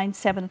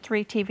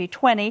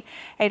 801-973-TV20,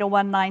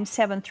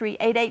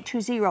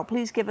 801-973-8820.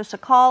 Please give us a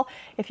call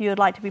if you would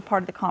like to be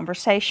part of the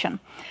conversation.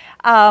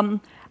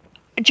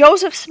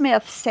 Joseph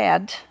Smith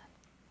said,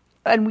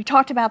 and we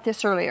talked about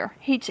this earlier,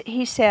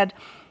 he said,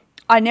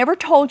 "I never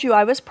told you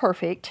I was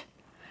perfect,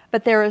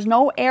 but there is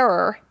no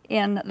error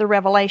in the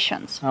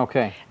revelations."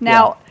 Okay.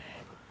 Now,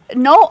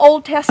 no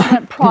Old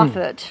Testament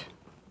prophet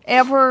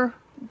ever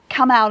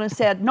come out and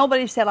said,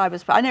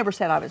 I never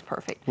said I was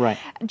perfect. Right.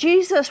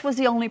 Jesus was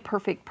the only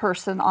perfect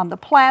person on the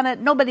planet.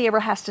 Nobody ever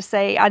has to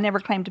say, I never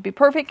claimed to be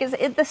perfect.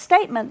 The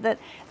statement that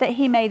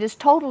he made is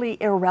totally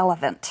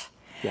irrelevant.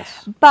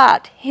 Yes.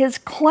 But his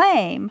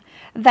claim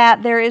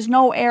that there is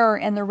no error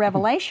in the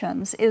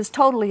revelations is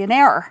totally an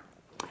error.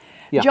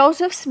 Yeah.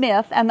 Joseph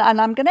Smith, and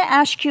I'm going to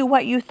ask you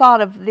what you thought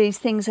of these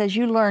things as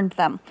you learned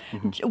them.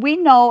 We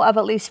know of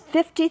at least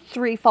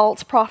 53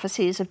 false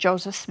prophecies of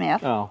Joseph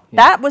Smith. Oh, yeah.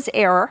 That was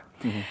error.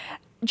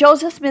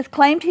 Joseph Smith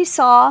claimed he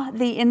saw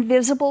the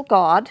invisible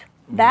God.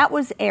 That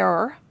was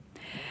error.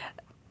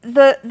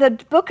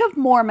 The Book of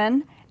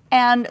Mormon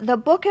and the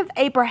Book of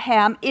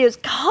Abraham is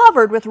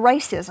covered with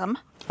racism.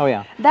 Oh,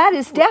 yeah. That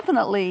is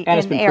definitely And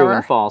it's an been error.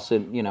 proven false,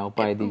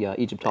 by the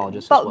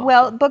Egyptologists But, as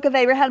well. Book of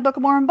Abraham and Book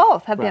of Mormon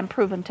both have been Right.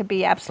 proven to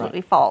be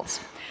absolutely false.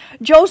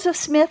 Joseph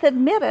Smith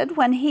admitted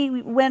when he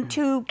went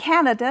to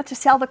Canada to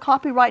sell the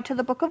copyright to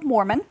the Book of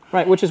Mormon.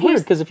 Right, which is weird,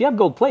 because if you have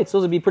gold plates,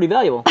 those would be pretty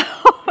valuable.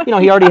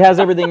 He already has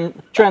everything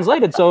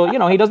translated, so,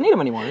 he doesn't need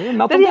them anymore. He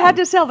melt But them he down. had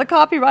to sell the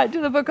copyright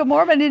to the Book of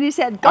Mormon, and he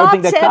said, I would God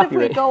think that said if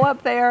we copyright- go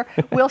up there,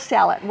 we'll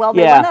sell it. Well,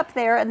 they Yeah. went up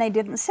there and they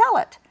didn't sell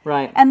it.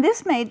 Right. And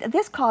this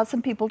caused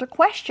some people to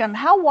question,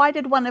 why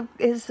did one of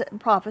his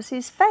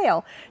prophecies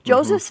fail?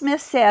 Joseph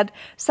Smith said,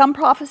 some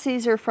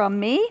prophecies are from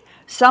me,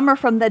 some are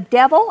from the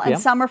devil, and Yeah.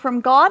 some are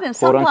from God, and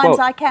Quote, sometimes unquote.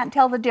 I can't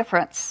tell the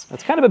difference.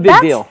 That's kind of a big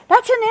deal.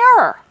 That's an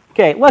error.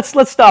 Okay,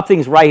 let's stop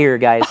things right here,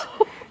 guys.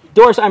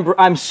 Doris,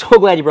 I'm so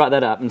glad you brought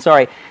that up. I'm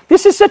sorry.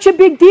 This is such a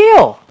big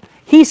deal.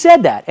 He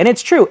said that, and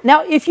it's true.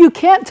 Now, if you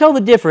can't tell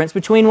the difference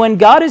between when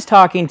God is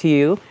talking to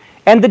you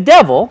and the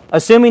devil,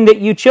 assuming that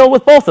you chill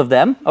with both of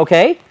them,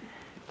 okay,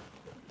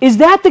 is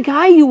that the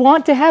guy you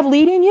want to have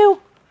leading you?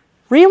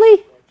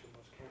 Really?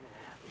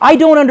 I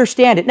don't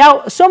understand it.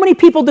 Now, so many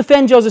people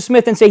defend Joseph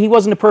Smith and say he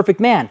wasn't a perfect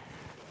man.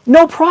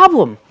 No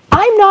problem.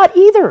 I'm not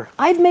either.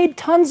 I've made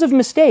tons of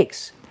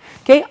mistakes.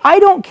 Okay, I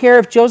don't care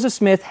if Joseph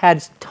Smith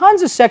had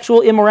tons of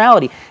sexual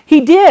immorality.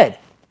 He did.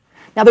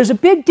 Now, there's a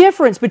big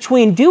difference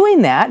between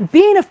doing that,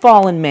 being a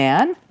fallen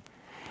man,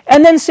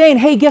 and then saying,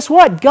 hey, guess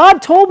what?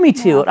 God told me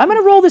to. I'm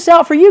going to roll this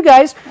out for you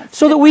guys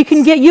so that we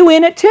can get you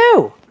in it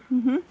too.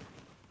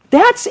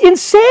 That's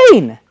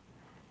insane.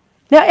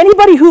 Now,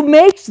 anybody who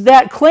makes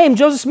that claim,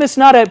 Joseph Smith's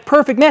not a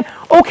perfect man,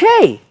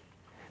 okay.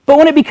 But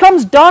when it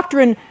becomes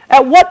doctrine,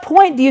 at what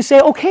point do you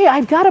say, okay,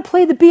 I've got to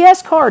play the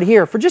BS card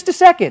here for just a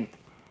second?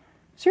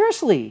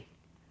 Seriously.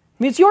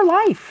 I mean, it's your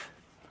life.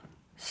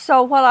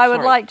 So what I would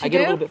Sorry, like to I get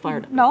do... a little bit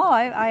fired up. No,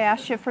 I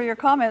asked you for your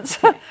comments.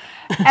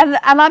 and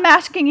I'm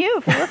asking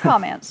you for your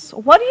comments.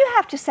 What do you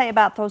have to say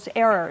about those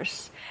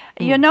errors?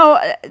 You know,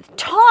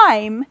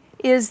 time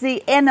is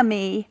the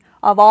enemy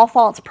of all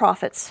false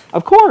prophets.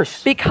 Of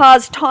course.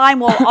 Because time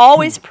will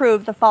always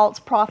prove the false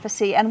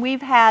prophecy. And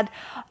we've had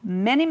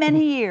many,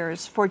 many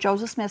years for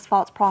Joseph Smith's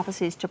false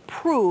prophecies to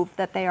prove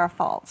that they are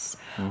false.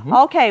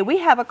 Okay, we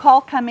have a call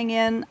coming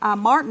in.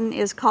 Martin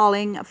is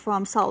calling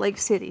from Salt Lake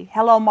City.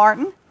 Hello,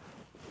 Martin.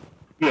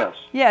 Yes.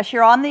 Yes,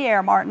 you're on the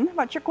air, Martin.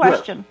 What's your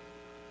question?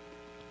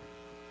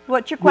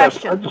 What's your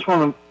question? Yes, I just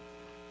want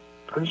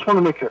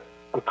to make a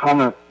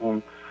comment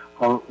on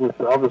with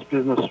all this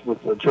business with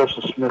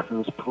Joseph Smith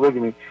and his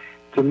polygamy.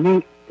 To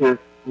me, it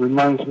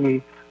reminds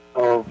me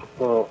of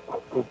a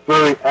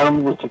very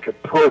animalistic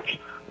approach,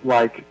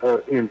 like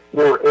in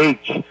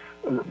 4-H.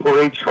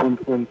 4-H,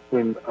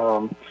 when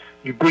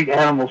you breed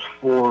animals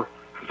for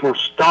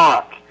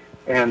stock,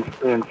 and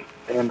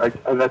I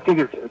think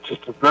it's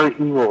just a very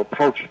evil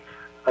approach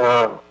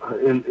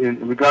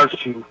in regards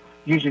to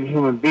using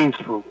human beings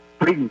for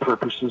breeding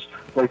purposes,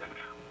 like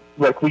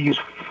we use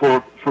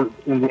for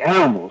in the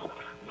animals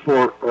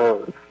for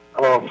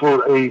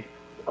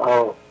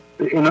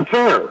an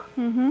affair,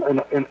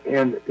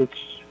 and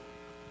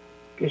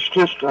it's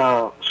just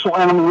so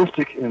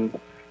animalistic in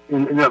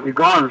that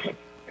regards,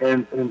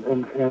 and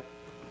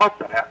about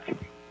that.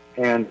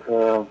 And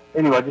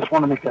anyway, I just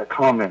want to make that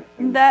comment.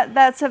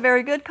 That's a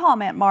very good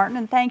comment, Martin,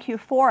 and thank you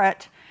for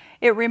it.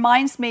 It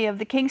reminds me of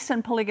the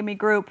Kingston Polygamy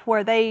Group,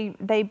 where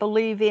they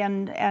believe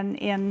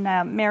in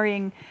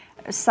marrying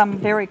some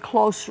very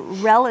close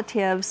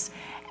relatives.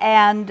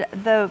 And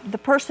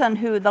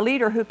the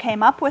leader who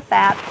came up with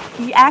that,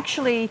 he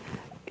actually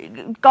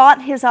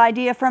got his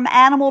idea from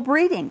animal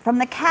breeding, from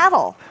the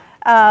cattle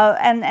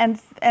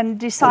and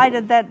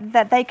decided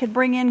that they could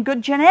bring in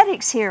good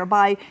genetics here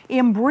by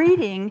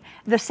inbreeding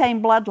the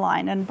same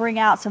bloodline and bring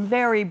out some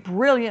very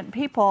brilliant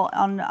people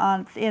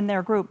in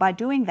their group by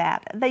doing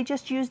that. They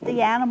just used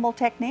the animal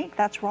technique.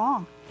 That's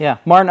wrong. Yeah,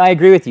 Martin, I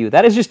agree with you.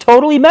 That is just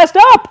totally messed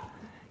up.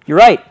 You're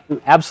right.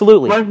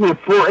 Absolutely. Reminds me of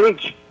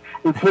 4-H.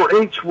 In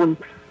 4-H, when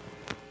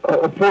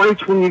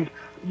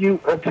you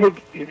go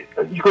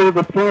to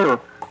the fair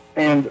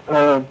and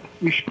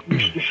you're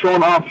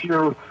showing off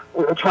your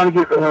trying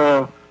to get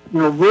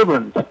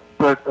ribbons,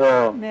 but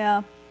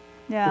Yeah.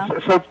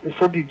 it's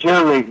so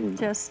degenerating.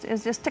 It's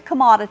just a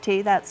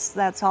commodity.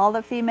 That's all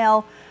the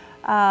females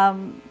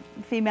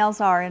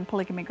are in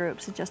polygamy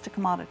groups. It's just a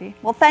commodity.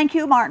 Well, thank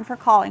you, Martin, for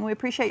calling. We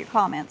appreciate your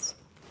comments.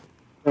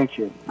 Thank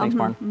you. Thanks,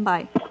 Martin.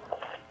 Bye.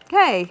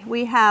 Okay,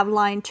 we have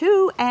line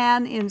 2,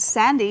 Anne in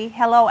Sandy.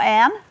 Hello,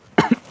 Anne.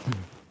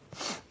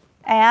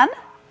 Anne?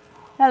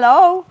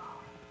 Hello?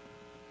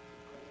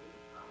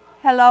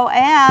 Hello,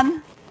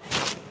 Anne?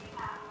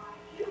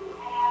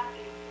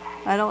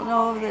 I don't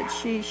know that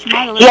she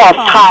might have left Yes, the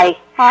phone. hi.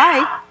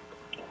 Hi.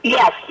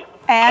 Yes.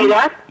 Anne? Hey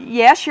there?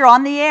 Yes, you're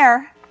on the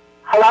air.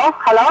 Hello?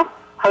 Hello?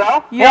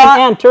 Hello? You're on-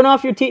 Ann, turn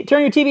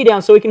your TV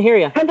down so we can hear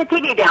you. Turn the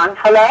TV down.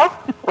 Hello?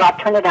 Well,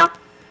 turn it down.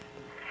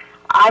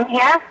 I'm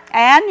here.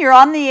 Anne, you're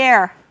on the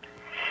air.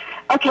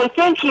 Okay,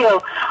 thank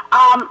you.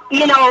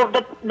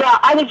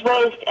 I was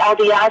raised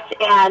LDS,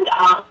 and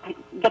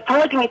the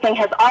polygamy thing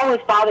has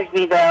always bothered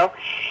me, though.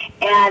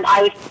 And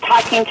I was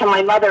talking to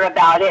my mother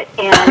about it,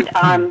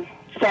 and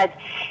said,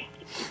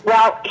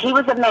 well, he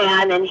was a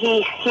man, and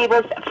he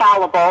was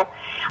fallible.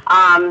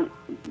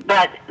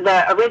 But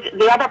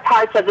the other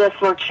parts of this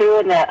were true,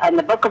 and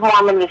the Book of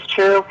Mormon was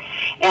true,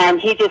 and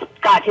his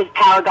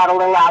power got a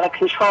little out of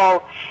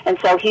control, and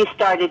so he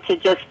started to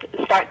just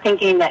start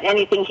thinking that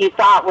anything he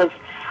thought was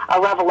a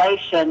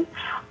revelation.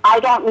 I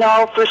don't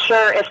know for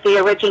sure if the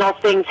original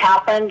things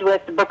happened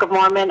with the Book of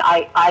Mormon.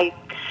 I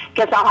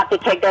guess I'll have to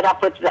take that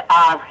up with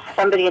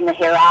somebody in the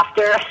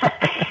hereafter.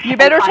 You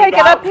better take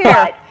it up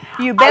here.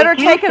 You better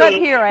take it up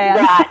here, Anne.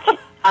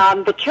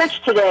 That the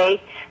church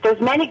today, there's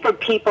many good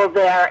people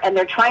there, and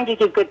they're trying to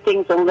do good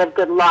things and live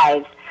good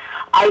lives.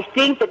 I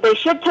think that they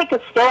should take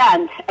a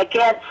stand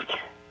against.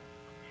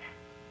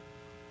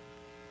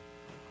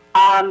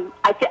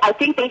 I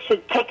think they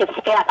should take a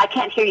stand. I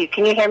can't hear you.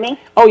 Can you hear me?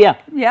 Oh, yeah.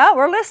 Yeah,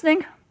 we're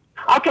listening.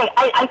 Okay,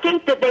 I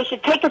think that they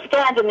should take a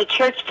stand in the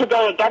church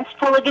today against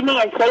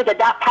polygamy and say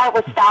that part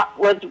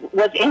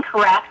was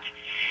incorrect.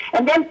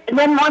 And then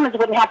Mormons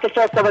wouldn't have to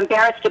feel so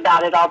embarrassed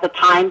about it all the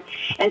time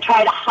and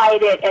try to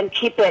hide it and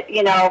keep it,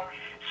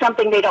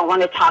 something they don't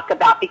want to talk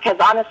about, because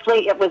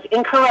honestly it was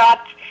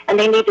incorrect and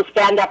they need to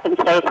stand up and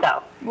say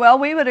so. Well,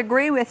 we would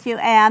agree with you,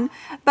 Anne,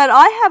 but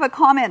I have a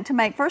comment to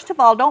make. First of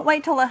all, don't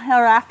wait till the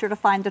hereafter to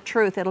find the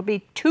truth. It'll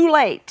be too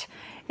late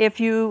if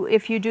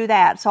you do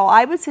that. So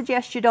I would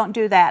suggest you don't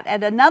do that.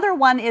 And another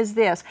one is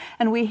this,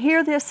 and we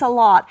hear this a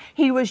lot.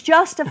 He was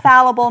just a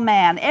fallible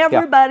man.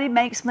 Everybody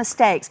makes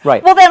mistakes.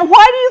 Right. Well, then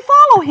why do you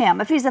follow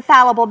him if he's a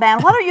fallible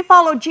man? Why don't you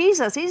follow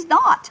Jesus? He's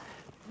not.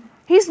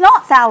 He's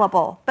not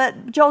fallible,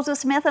 but Joseph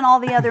Smith and all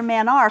the other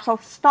men are. So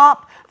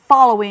stop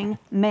following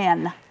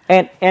men.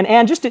 And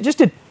just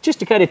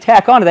to kind of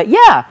tack onto that,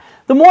 yeah,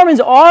 the Mormons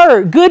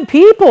are good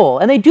people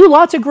and they do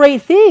lots of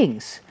great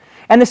things.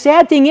 And the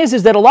sad thing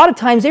is that a lot of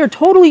times they are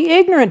totally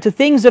ignorant to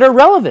things that are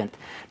relevant.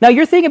 Now,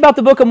 you're thinking about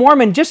the Book of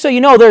Mormon, just so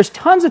you know, there's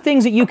tons of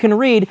things that you can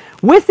read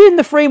within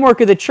the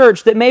framework of the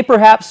church that may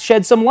perhaps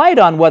shed some light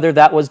on whether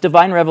that was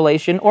divine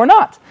revelation or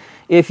not.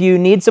 If you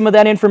need some of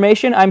that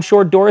information, I'm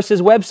sure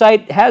Doris's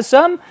website has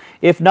some.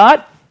 If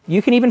not,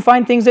 you can even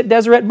find things at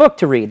Deseret Book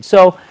to read.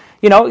 So,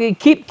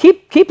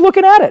 keep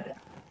looking at it.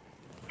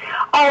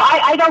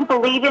 Oh, I don't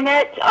believe in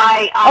it.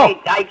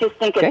 I just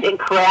think it's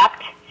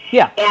incorrect.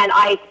 Yeah. And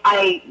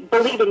I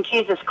believe in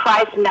Jesus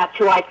Christ, and that's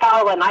who I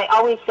follow. And I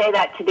always say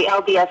that to the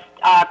LDS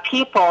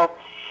people,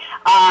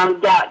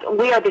 that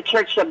we are the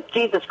Church of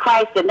Jesus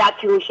Christ, and that's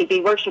who we should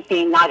be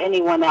worshiping, not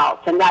anyone else.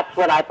 And that's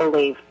what I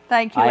believe.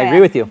 Thank you, I Ann.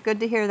 agree with you.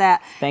 Good to hear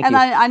that. Thank and you.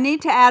 I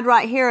need to add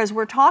right here, as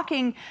we're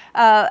talking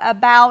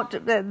about,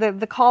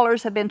 the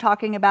callers have been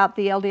talking about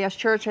the LDS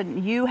Church,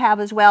 and you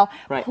have as well.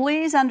 Right.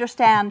 Please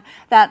understand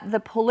that the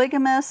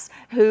polygamists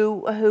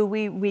who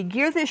we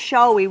gear this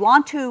show, we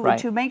want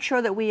to make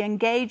sure that we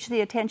engage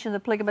the attention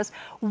of the polygamists.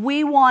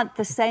 We want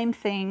the same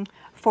thing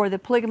for the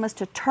polygamists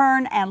to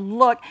turn and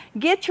look.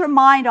 Get your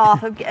mind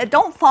off of,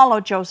 don't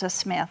follow Joseph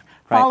Smith.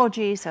 Follow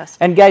Jesus.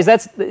 And guys,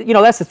 that's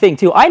the thing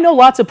too. I know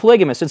lots of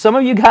polygamists, and some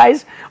of you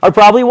guys are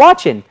probably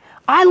watching.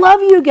 I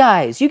love you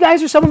guys. You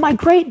guys are some of my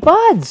great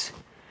buds.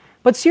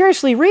 But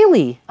seriously,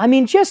 really, I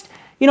mean, just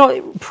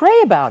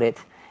pray about it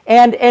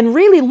and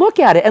really look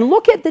at it and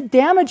look at the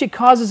damage it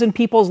causes in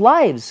people's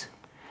lives.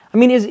 I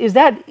mean, is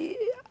that?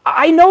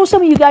 I know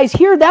some of you guys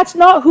here. That's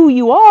not who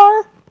you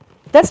are.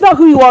 That's not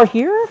who you are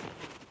here.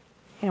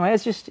 Anyway,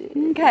 it's just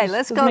okay.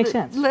 Let's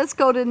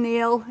go to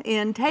Neil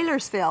in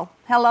Taylorsville.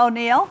 Hello,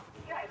 Neil.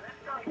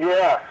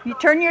 Yeah. You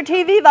turn your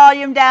TV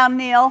volume down,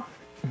 Neil.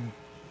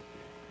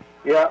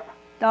 Yeah.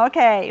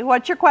 Okay,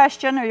 what's your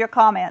question or your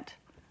comment?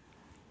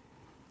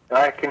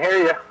 I can hear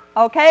you.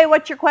 Okay,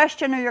 what's your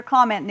question or your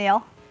comment,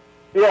 Neil?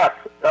 Yes.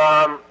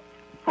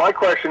 My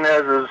question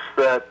is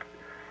that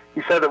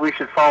you said that we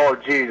should follow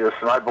Jesus,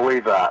 and I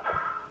believe that.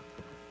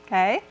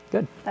 Okay.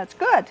 Good. That's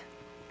good.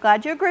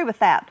 Glad you agree with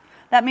that.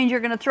 That means you're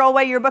going to throw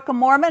away your Book of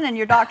Mormon and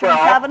your Doctrine and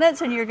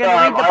Covenants, and you're going to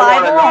read the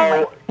Bible I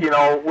only. You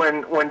know,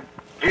 when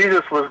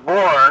Jesus was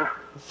born,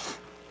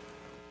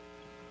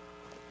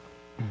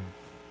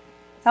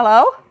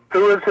 Hello?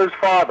 who is his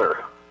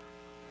father?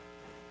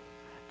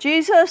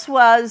 Jesus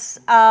was,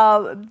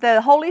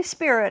 the Holy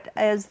Spirit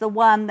is the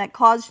one that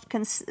caused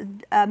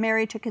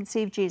Mary to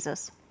conceive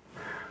Jesus.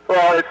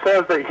 Well, it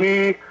says that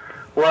he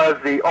was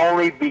the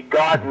only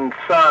begotten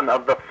Son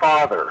of the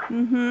Father.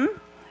 Mm-hmm.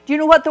 Do you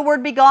know what the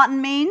word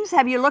begotten means?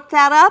 Have you looked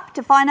that up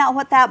to find out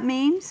what that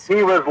means?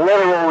 He was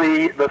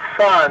literally the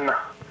Son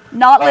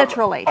Not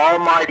literally.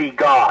 Almighty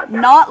God.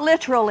 Not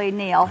literally,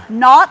 Neil.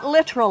 Not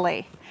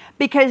literally.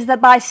 Because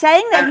by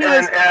saying that he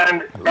was...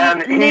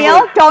 And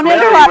Neil, don't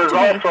interrupt me.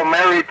 He was also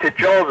married to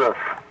Joseph.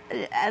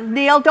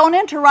 Neil, don't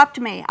interrupt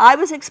me. I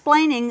was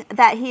explaining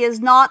that he is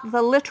not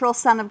the literal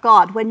Son of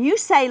God. When you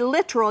say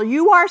literal,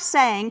 you are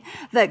saying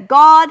that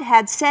God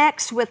had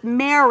sex with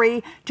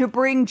Mary to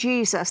bring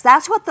Jesus.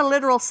 That's what the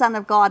literal Son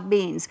of God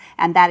means,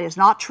 and that is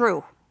not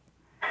true.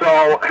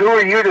 So who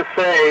are you to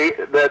say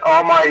that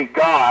Almighty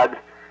God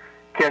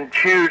can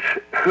choose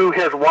who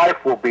his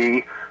wife will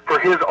be for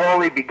his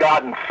only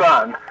begotten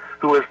Son,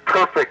 who is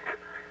perfect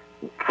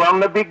from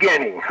the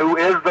beginning, who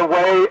is the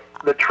way,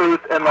 the truth,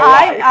 and the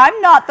life?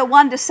 I'm not the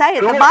one to say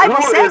it. The Bible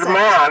says it. Who is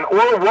man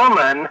or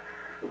woman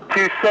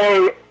to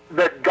say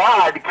that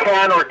God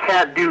can or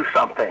can't do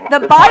something?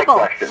 The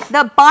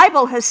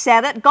Bible has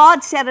said it.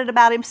 God said it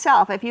about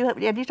himself.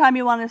 Every time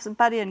you want to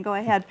butt in, go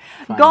ahead.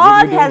 Fine.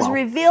 God has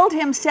revealed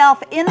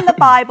himself in the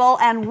Bible,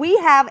 and we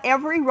have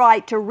every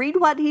right to read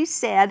what he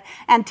said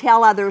and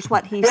tell others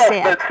what he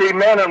said. But see,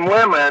 men and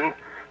women,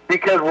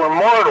 because we're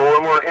mortal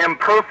and we're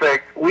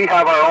imperfect, we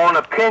have our own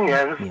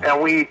opinions,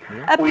 and we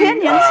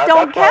opinions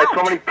don't count. That's why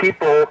so many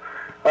people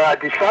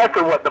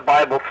decipher what the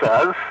Bible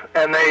says,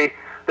 and they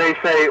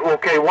say,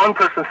 okay, one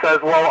person says,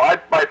 well,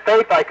 by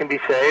faith I can be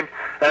saved,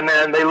 and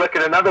then they look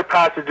at another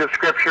passage of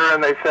Scripture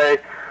and they say,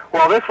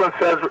 well, this one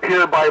says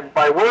here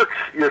by works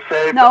you're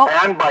saved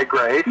and by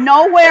grace.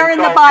 Nowhere in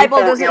the Bible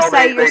does it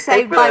say you're they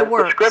saved take by the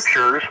works.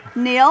 Scriptures,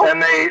 Neil?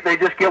 And they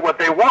just get what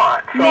they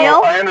want. So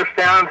Neil? I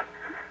understand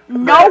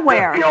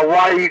nowhere. That,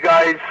 why you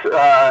guys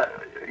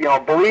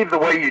believe the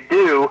way you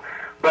do,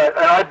 and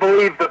I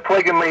believe that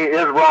polygamy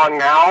is wrong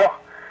now,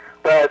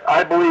 but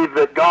I believe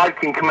that God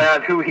can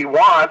command who he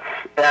wants,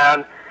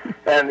 and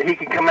he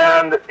can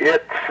command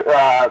it,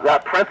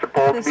 that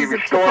principle to be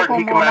restored.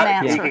 He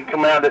can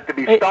command it to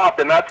be stopped,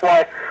 and that's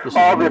why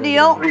all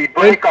the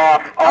break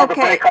off.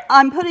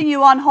 I'm putting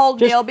you on hold,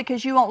 Neil,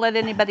 because you won't let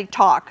anybody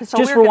talk. So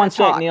just for one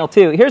second, Neil,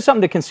 too. Here's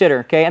something to consider,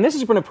 okay? And this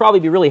is going to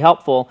probably be really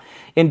helpful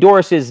in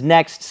Doris's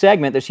next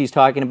segment that she's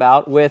talking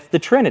about with the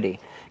Trinity.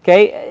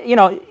 Okay,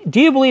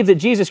 do you believe that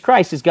Jesus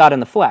Christ is God in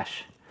the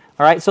flesh?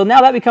 All right, so now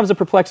that becomes a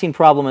perplexing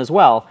problem as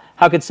well.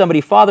 How could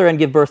somebody father and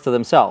give birth to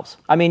themselves?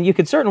 I mean, you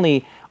could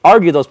certainly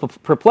argue those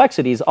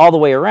perplexities all the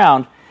way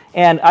around,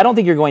 and I don't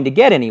think you're going to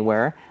get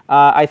anywhere.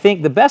 I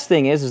think the best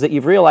thing is that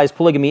you've realized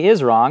polygamy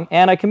is wrong,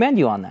 and I commend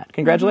you on that.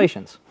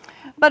 Congratulations.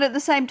 But at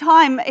the same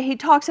time, he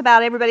talks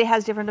about everybody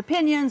has different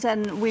opinions,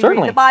 and we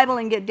Certainly. read the Bible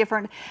and get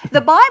different. The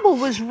Bible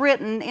was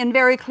written in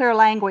very clear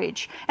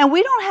language, and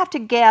we don't have to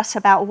guess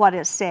about what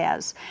it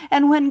says.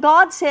 And when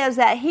God says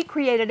that he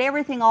created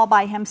everything all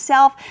by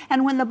himself,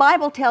 and when the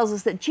Bible tells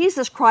us that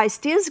Jesus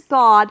Christ is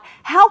God,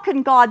 how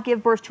can God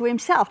give birth to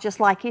himself? Just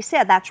like he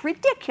said, that's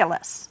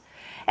ridiculous.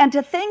 And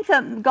to think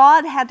that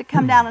God had to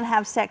come down and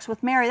have sex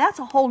with Mary, that's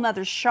a whole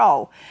nother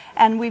show.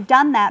 And we've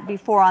done that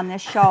before on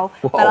this show.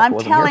 But I'm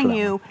telling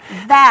you,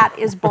 that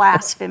is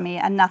blasphemy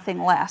and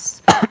nothing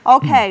less.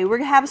 Okay, we're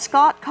going to have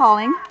Scott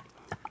calling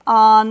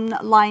on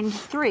line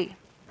 3.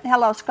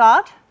 Hello,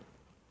 Scott.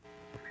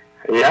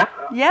 Yeah?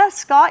 Yes,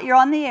 Scott, you're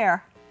on the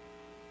air.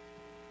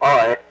 All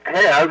right.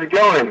 Hey, how's it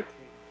going?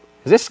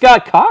 Is this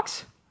Scott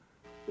Cox?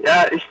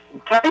 Yeah, it's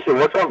Tyson.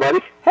 What's up, buddy?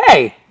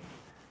 Hey,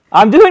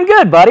 I'm doing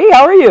good, buddy.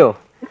 How are you?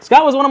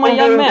 Scott was one of my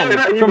young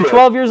men from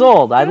 12 years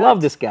old. I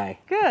love this guy.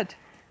 Good.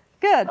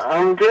 Good.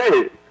 I'm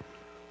good.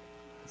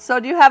 So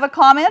do you have a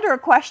comment or a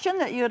question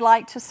that you would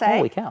like to say?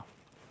 Holy cow.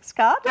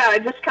 Scott? Yeah, I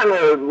just kind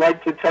of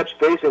like to touch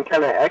base and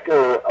kind of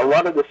echo a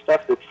lot of the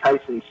stuff that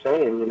Tyson's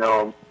saying,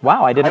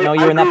 Wow, I didn't know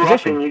you were in that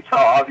position. I grew up in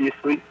Utah,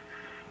 obviously,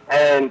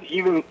 and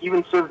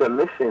even served a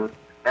mission.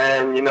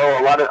 And,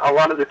 a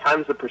lot of the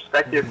times the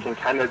perspective can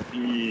kind of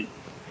be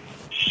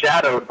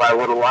shadowed by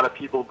what a lot of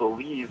people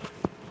believe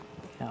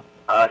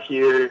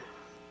here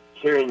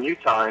in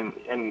Utah,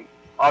 and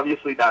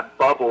obviously that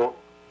bubble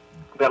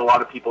that a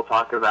lot of people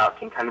talk about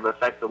can kind of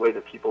affect the way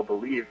that people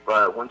believe,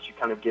 but once you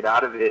kind of get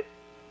out of it,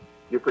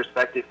 your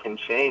perspective can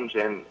change,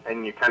 and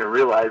you kind of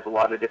realize a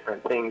lot of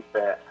different things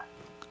that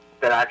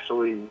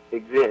actually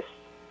exist,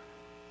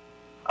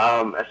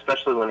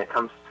 especially when it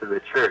comes to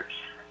the church.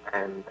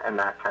 and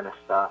that kind of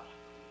stuff.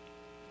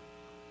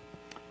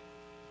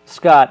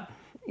 Scott,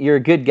 you're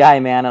a good guy,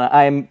 man,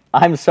 and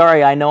I'm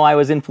sorry. I know I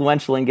was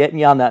influential in getting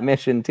you on that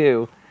mission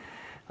too.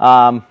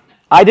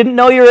 I didn't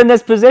know you were in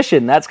this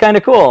position. That's kind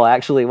of cool,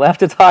 actually. We'll have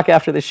to talk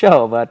after the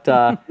show, but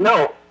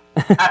No,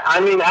 I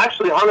mean,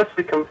 actually,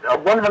 honestly,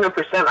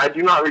 100%. I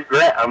do not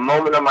regret a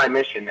moment of my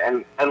mission,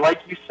 and like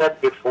you said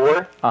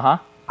before,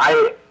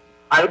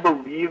 I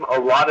believe a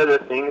lot of the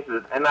things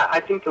and I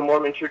think the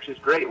Mormon Church is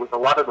great with a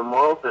lot of the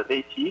morals that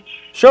they teach.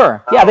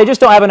 Sure. Yeah, they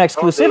just don't have an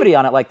exclusivity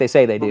on it like they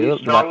say they do.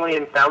 Strongly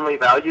in family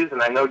values,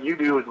 and I know you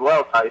do as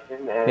well,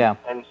 Tyson,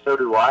 and so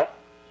do I.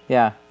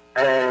 Yeah.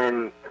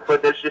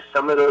 But there's just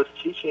some of those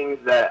teachings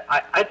that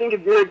I think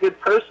if you're a good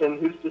person,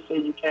 who's to say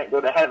you can't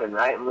go to heaven,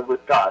 right, and live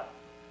with God?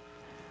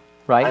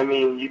 Right. I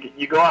mean,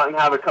 you go out and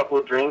have a couple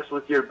of drinks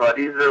with your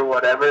buddies or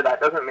whatever.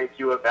 That doesn't make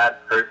you a bad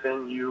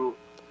person. You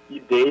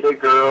date a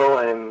girl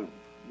and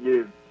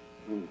you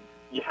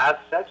have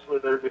sex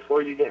with her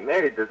before you get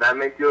married. Does that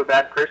make you a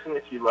bad person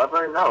if you love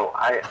her? No,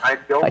 I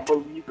don't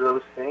believe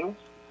those things.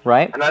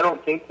 Right. And I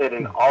don't think that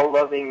an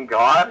all-loving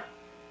God,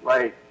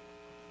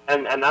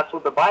 and that's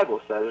what the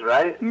Bible says,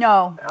 right?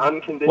 No.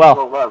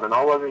 Unconditional love, and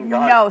all-loving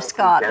God. No,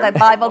 Scott. The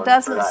Bible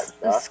doesn't.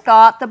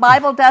 Scott, the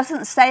Bible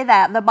doesn't say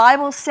that. The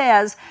Bible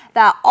says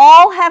that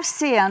all have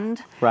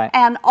sinned,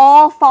 and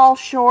all fall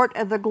short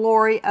of the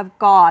glory of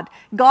God.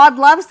 God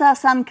loves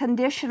us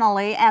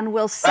unconditionally and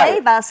will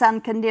save us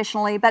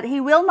unconditionally, but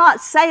He will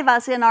not save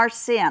us in our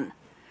sin.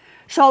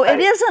 So it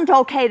isn't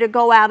okay to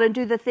go out and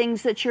do the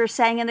things that you're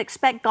saying and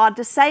expect God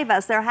to save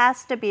us. There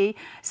has to be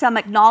some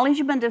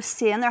acknowledgement of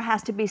sin. There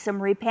has to be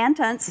some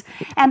repentance.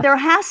 And there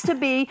has to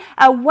be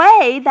a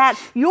way that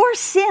your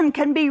sin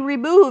can be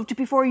removed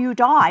before you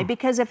die.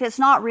 Because if it's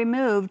not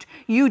removed,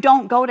 you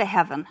don't go to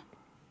heaven.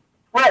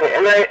 Right,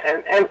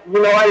 and you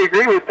know, I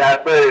agree with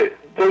that. But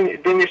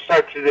then you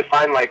start to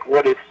define, like,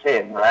 what is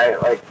sin, right?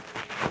 Like,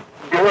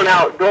 going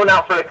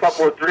out for a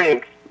couple of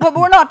drinks. But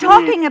we're not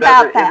talking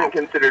about that.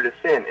 Isn't considered a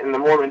sin. In the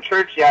Mormon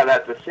Church, yeah,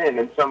 that's a sin.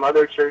 In some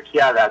other church,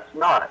 yeah, that's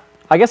not.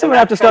 I guess I'm going to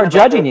have to start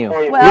judging you.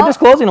 Well, you're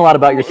disclosing a lot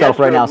about yourself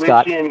right now,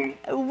 Scott.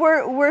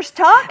 We're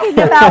talking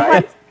about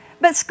what...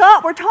 But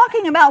Scott, we're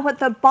talking about what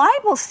the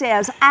Bible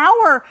says.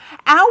 Our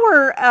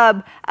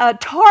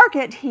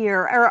target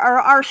here, or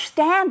our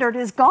standard,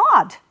 is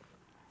God.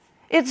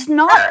 It's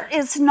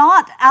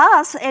not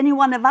us, any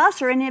one of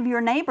us, or any of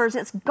your neighbors.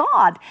 It's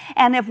God.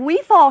 And if we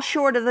fall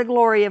short of the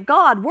glory of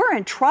God, we're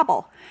in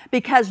trouble,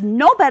 because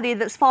nobody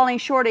that's falling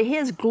short of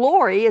His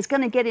glory is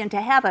going to get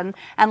into heaven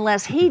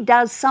unless He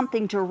does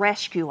something to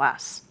rescue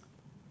us.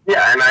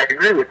 Yeah, and I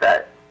agree with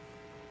that.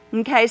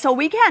 Okay, so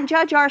we can't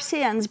judge our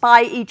sins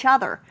by each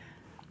other.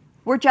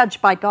 We're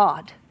judged by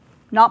God,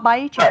 not by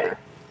each other.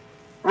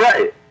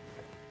 Right.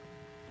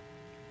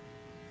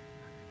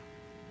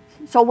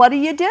 So what do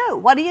you do?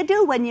 What do you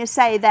do when you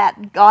say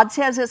that God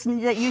says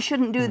that you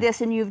shouldn't do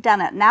this and you've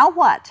done it? Now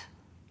what?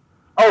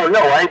 Oh,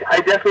 no, I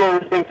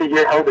definitely think that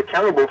you're held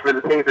accountable for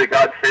the things that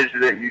God says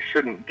that you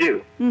shouldn't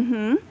do.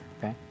 Mm-hmm.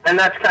 Okay. And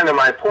that's kind of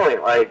my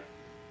point. Like,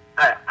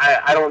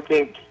 I don't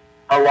think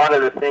a lot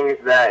of the things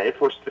that, if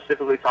we're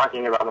specifically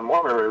talking about the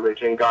Mormon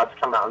religion, God's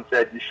come out and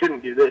said, you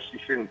shouldn't do this, you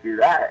shouldn't do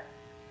that.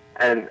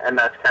 And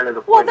that's kind of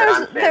the point that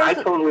I'm saying. I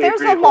totally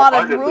agree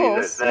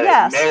wholeheartedly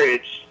that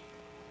marriage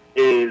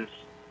is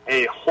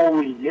a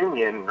holy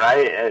union,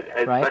 right?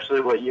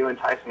 Especially what you and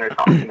Tyson are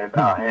talking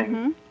about.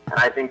 And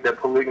I think that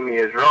polygamy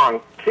is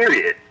wrong,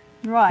 period.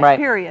 Right.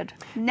 Period.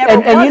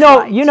 Never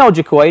and you know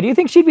Jacoy, do you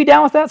think she'd be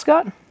down with that,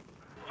 Scott?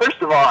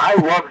 First of all, I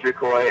love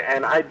Jacoy,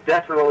 and I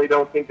definitely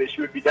don't think that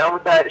she would be down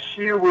with that.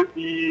 She would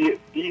be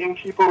beating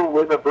people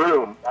with a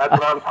broom. That's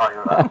what I'm talking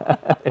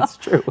about. It's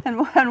true. And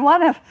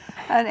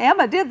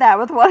Emma did that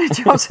with one of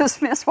Joseph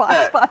Smith's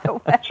wives, by the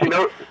way. You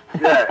know,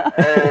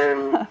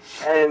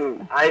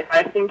 and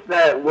I think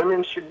that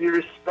women should be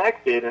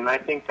respected, and I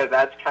think that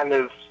that's kind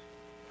of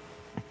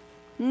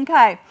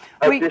a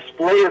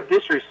display of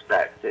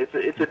disrespect.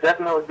 It's a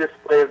definite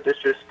display of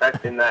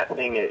disrespect in that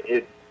thing.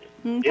 It's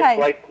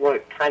like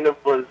what kind of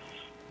was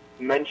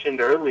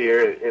mentioned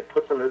earlier. It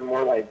puts them as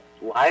more like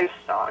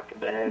livestock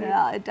than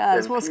it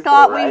does. Well, people,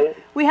 Scott, right?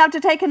 we have to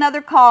take another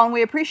call, and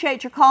we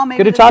appreciate your call.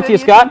 Maybe good to talk to you,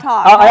 Scott.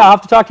 I'll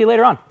have to talk to you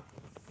later on.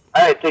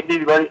 All right, take it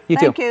easy, buddy. You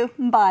Thank too.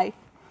 you. Bye.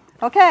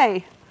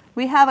 Okay,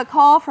 we have a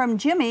call from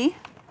Jimmy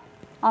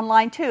on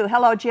line 2.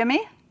 Hello,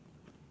 Jimmy.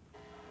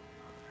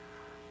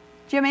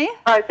 Jimmy?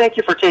 Hi, thank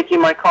you for taking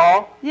my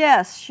call.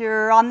 Yes,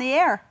 you're on the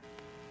air.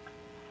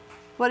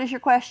 What is your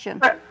question?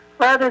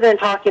 Rather than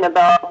talking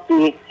about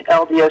the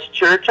LDS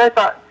Church, I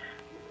thought,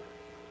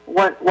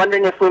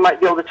 wondering if we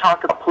might be able to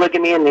talk about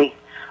polygamy in the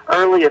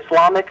early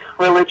Islamic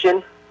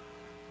religion.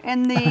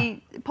 In the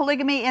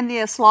polygamy in the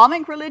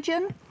Islamic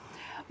religion?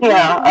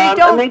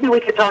 Yeah, maybe we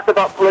could talk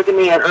about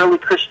polygamy in early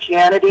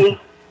Christianity,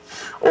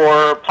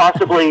 or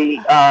possibly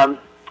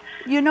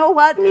you know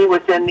what?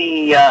 Within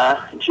the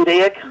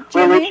Judaic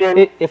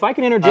religion. If I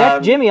can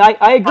interject, Jimmy,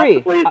 I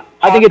agree.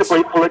 I think it's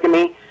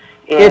polygamy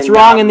It's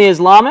wrong in the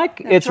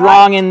Islamic. It's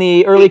wrong in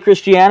the early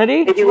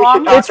Christianity.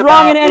 It's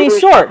wrong in any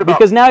sort,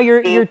 because now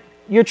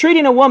you're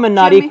treating a woman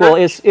not equal.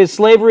 Is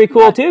slavery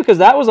cool too? Because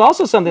that was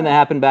also something that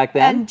happened back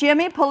then. And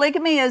Jimmy,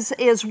 polygamy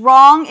is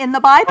wrong in the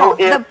Bible.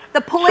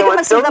 The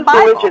polygamous so in the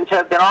Bible. Religions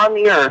have been on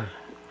the earth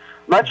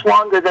much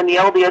longer than the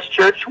LDS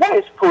Church. Why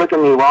is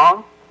polygamy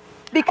wrong?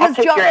 Because I'll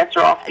take your answer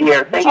off the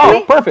air. Thank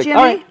you. Perfect. Jimmy,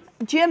 All right.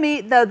 Jimmy,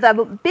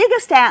 the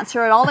biggest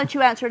answer, and I'll let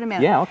you answer in a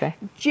minute. Yeah, okay.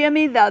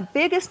 Jimmy, the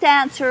biggest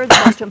answer,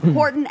 the most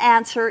important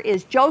answer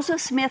is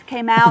Joseph Smith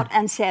came out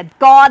and said,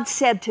 God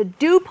said to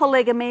do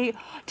polygamy,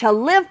 to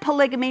live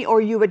polygamy, or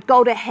you would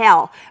go to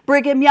hell.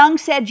 Brigham Young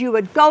said you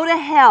would go to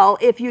hell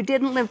if you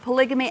didn't live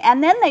polygamy,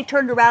 and then they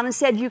turned around and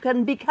said you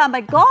can become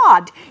a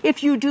god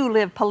if you do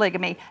live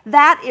polygamy.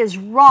 That is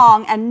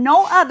wrong, and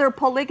no other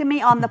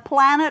polygamy on the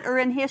planet or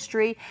in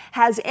history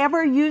has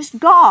ever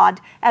used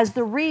God as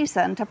the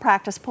reason to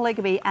practice polygamy,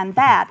 and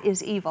that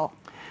is evil.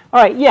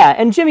 All right, yeah,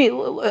 and Jimmy,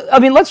 I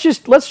mean, let's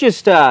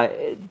just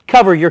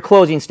cover your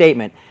closing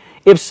statement.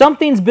 If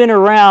something's been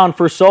around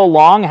for so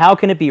long, how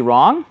can it be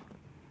wrong?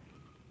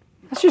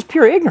 That's just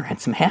pure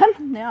ignorance,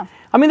 man. Yeah.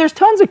 I mean, there's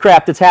tons of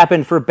crap that's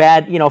happened for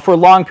for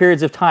long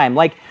periods of time.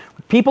 Like,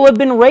 people have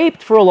been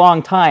raped for a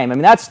long time. I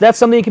mean, that's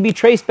something that can be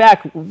traced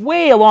back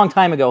way a long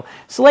time ago.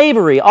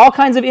 Slavery, all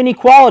kinds of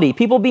inequality,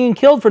 people being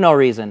killed for no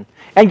reason.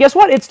 And guess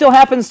what? It still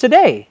happens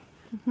today.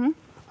 Mm-hmm.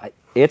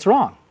 It's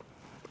wrong.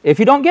 If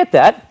you don't get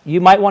that,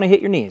 you might want to hit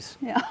your knees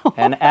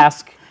and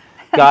ask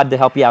God to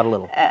help you out a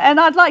little. And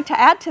I'd like to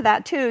add to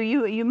that, too.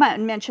 You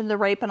mentioned the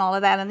rape and all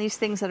of that and these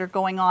things that are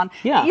going on.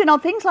 Yeah. You know,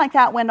 things like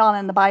that went on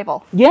in the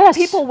Bible. Yes.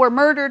 People were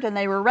murdered and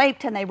they were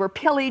raped and they were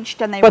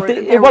pillaged and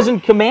it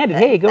wasn't commanded,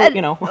 hey, go,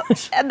 you know.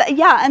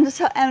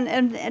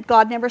 And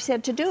God never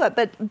said to do it.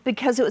 But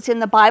because it was in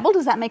the Bible,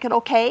 does that make it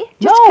okay?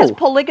 Just No. because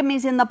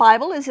polygamy's in the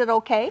Bible, is it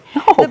okay?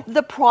 No.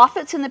 The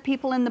prophets and the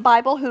people in the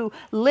Bible who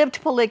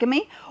lived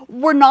polygamy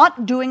were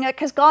not doing it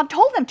because God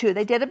told them to.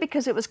 They did it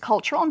because it was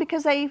cultural and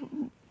because they...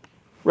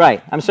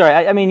 Right. I'm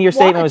sorry. I mean, your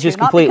statement was just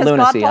not complete because God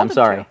lunacy. told I'm them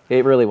sorry.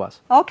 It really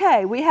was.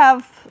 Okay, we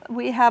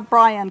have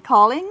Brian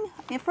calling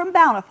from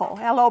Bountiful.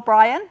 Hello,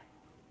 Brian.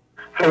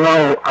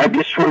 Hello. I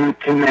just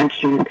wanted to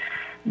mention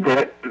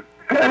that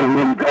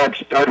when God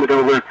started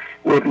over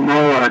with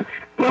Noah,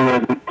 there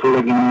wasn't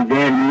polygamy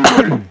then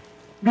either.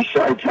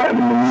 Besides having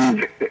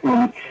to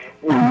leave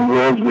when the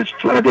world was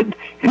flooded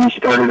and he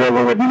started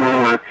over with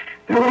Noah,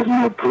 there wasn't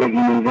no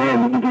polygamy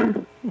then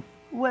either.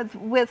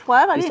 With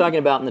what? He's talking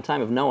about in the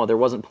time of Noah, there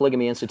wasn't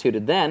polygamy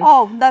instituted then.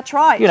 Oh, that's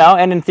right. You know,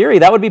 and in theory,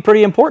 that would be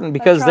pretty important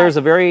because That's right. there's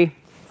a very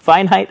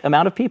finite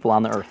amount of people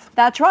on the earth.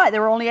 That's right.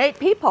 There were only 8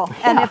 people.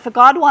 And if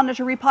God wanted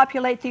to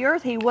repopulate the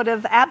earth, he would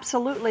have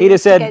absolutely He'd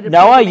have said, instigated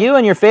Noah, polygamy. you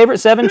and your favorite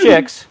 7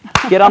 chicks,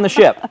 get on the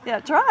ship.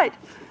 That's right.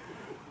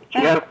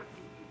 Yep.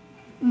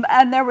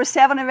 And there were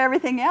 7 of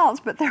everything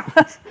else, but there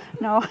was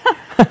no.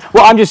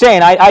 Well, I'm just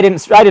saying, I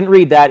didn't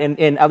read that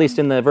in at least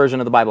in the version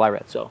of the Bible I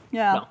read. So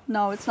Yeah,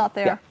 no, it's not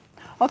there. Yeah.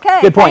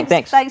 Okay. Good point,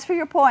 thanks. Thanks for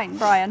your point,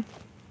 Brian.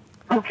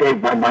 Okay,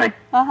 bye-bye.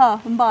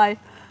 Bye.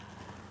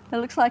 It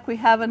looks like we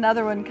have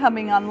another one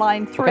coming on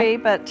line 3,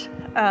 but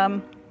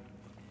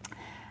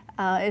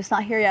it's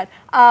not here yet.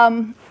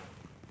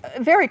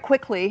 Very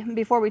quickly,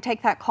 before we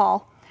take that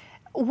call,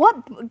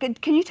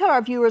 can you tell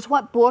our viewers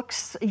what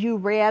books you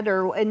read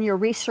or in your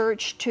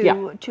research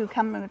to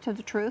come to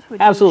the truth?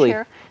 Would Absolutely. you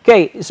share?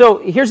 Okay, so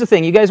here's the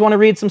thing. You guys want to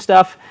read some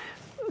stuff?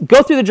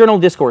 Go through the Journal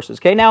of Discourses,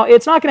 okay? Now,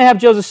 it's not going to have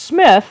Joseph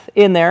Smith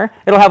in there.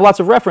 It'll have lots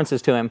of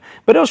references to him.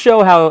 But it'll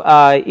show how,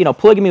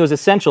 polygamy was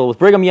essential with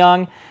Brigham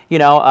Young,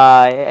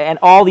 and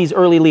all these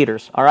early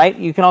leaders, all right?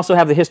 You can also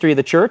have the history of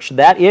the church.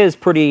 That is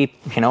pretty,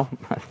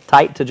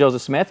 tight to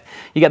Joseph Smith.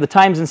 You got the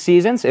Times and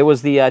Seasons. It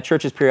was the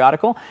church's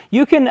periodical.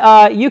 You can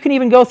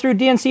even go through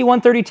D&C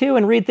 132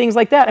 and read things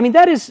like that. I mean,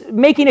 that is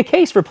making a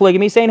case for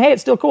polygamy, saying, hey,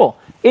 it's still cool.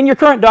 In your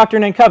current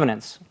Doctrine and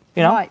Covenants,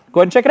 Right. Go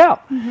ahead and check it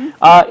out.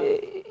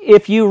 Mm-hmm.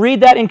 If you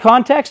read that in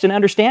context and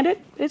understand it,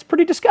 it's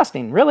pretty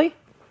disgusting, really.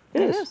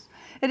 It is.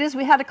 It is.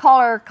 We had a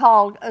caller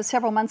call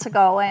several months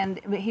ago, and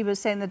he was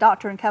saying the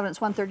Doctrine and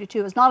Covenants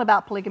 132 is not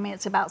about polygamy,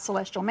 it's about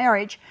celestial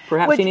marriage.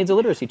 Perhaps he needs a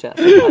literacy test.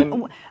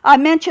 I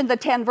mentioned the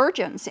 10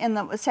 virgins in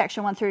the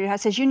section 132. I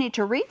says, you need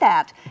to read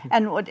that.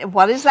 And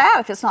what is that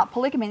if it's not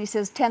polygamy? And he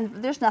says,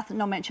 there's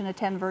no mention of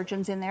 10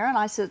 virgins in there. And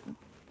I said,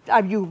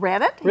 have you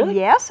read it? Really?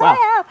 Yes, Wow.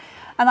 I have.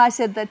 And I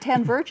said, the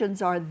 10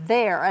 virgins are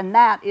there, and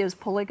that is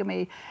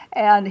polygamy.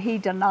 And he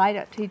denied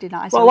it. He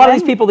denies it. Well, a lot of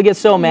these people that get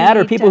so mad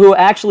are people who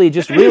actually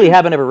just really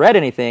haven't ever read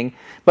anything,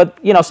 but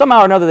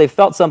somehow or another they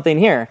felt something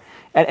here.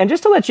 And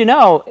just to let you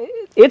know,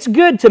 it's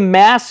good to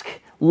mask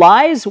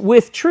lies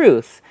with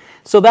truth,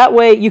 so that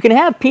way you can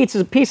have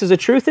pieces of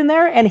truth in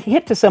there and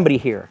hit to somebody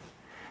here.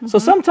 Mm-hmm. So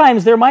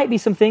sometimes there might be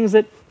some things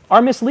that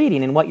are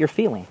misleading in what you're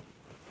feeling.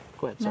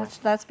 quit. Sorry.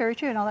 That's very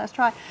true. No, that's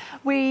right.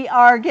 We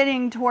are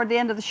getting toward the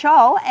end of the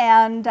show,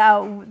 and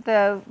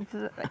Ilfa,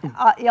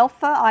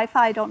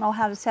 I don't know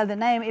how to say the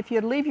name. If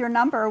you'd leave your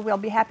number, we'll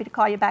be happy to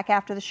call you back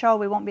after the show.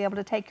 We won't be able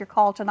to take your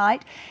call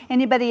tonight.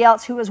 Anybody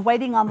else who is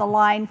waiting on the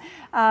line,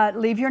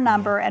 leave your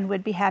number, and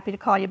we'd be happy to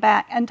call you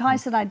back. And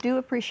Tyson, I do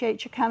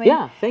appreciate you coming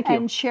thank you.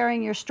 and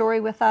sharing your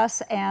story with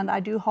us, and I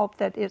do hope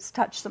that it's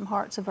touched some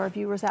hearts of our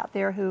viewers out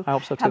there who I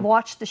hope so too. have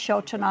watched the show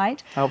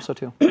tonight. I hope so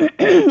too.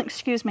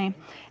 Excuse me.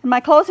 In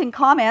my closing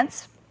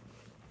comments,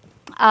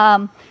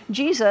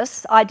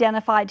 Jesus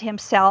identified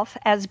himself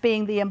as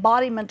being the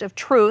embodiment of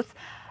truth,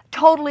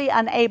 totally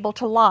unable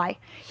to lie.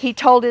 He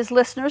told his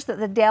listeners that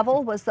the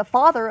devil was the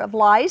father of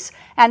lies,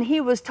 and he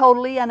was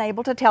totally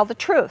unable to tell the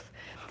truth.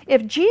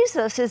 If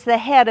Jesus is the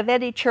head of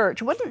any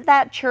church, wouldn't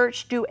that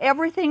church do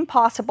everything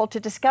possible to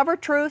discover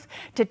truth,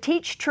 to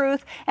teach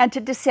truth, and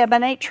to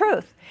disseminate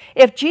truth?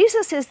 If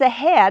Jesus is the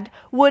head,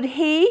 would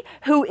he,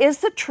 who is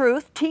the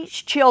truth,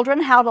 teach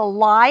children how to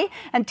lie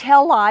and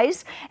tell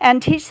lies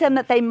and teach them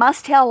that they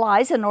must tell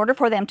lies in order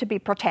for them to be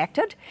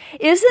protected?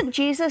 Isn't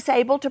Jesus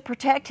able to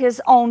protect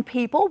his own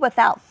people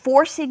without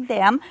forcing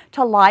them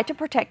to lie to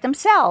protect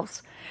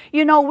themselves?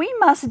 You know, we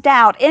must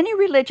doubt any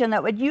religion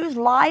that would use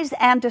lies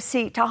and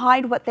deceit to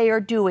hide what they are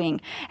doing,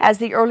 as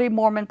the early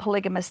Mormon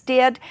polygamists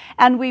did,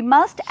 and we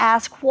must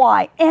ask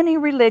why any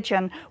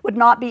religion would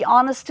not be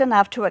honest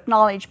enough to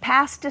acknowledge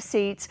past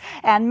deceits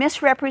and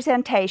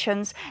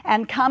misrepresentations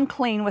and come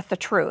clean with the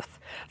truth.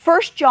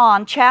 1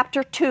 John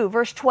chapter 2,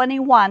 verse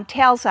 21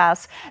 tells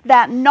us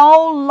that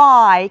no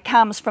lie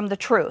comes from the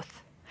truth.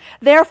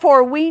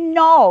 Therefore, we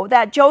know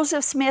that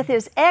Joseph Smith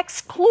is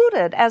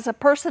excluded as a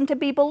person to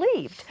be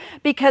believed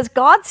because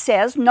God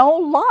says no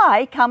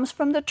lie comes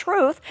from the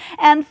truth,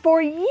 and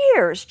for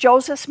years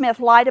Joseph Smith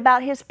lied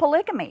about his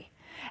polygamy,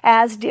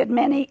 as did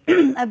many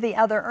of the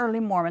other early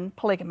Mormon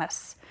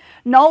polygamists.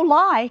 No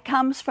lie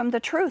comes from the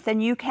truth,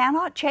 and you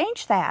cannot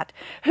change that.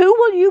 Who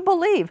will you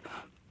believe?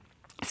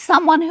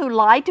 Someone who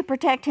lied to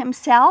protect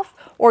himself,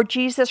 or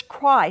Jesus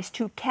Christ,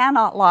 who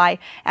cannot lie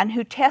and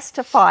who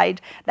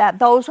testified that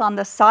those on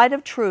the side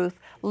of truth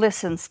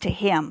listens to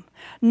him?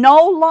 No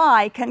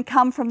lie can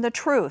come from the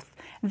truth.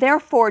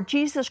 Therefore,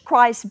 Jesus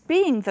Christ,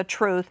 being the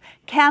truth,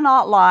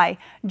 cannot lie.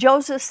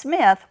 Joseph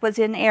Smith was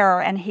in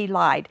error and he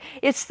lied.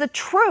 It's the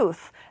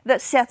truth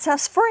that sets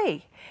us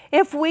free.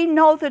 If we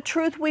know the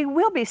truth, we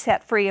will be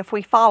set free if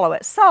we follow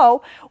it.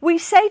 So, we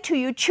say to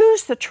you,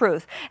 choose the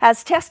truth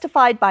as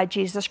testified by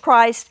Jesus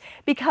Christ,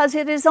 because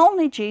it is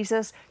only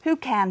Jesus who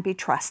can be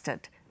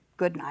trusted.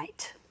 Good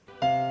night.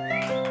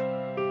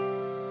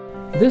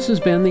 This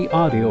has been the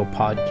audio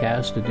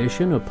podcast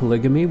edition of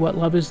Polygamy, What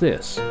Love Is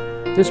This?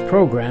 This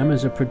program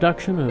is a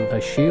production of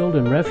a Shield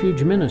and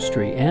Refuge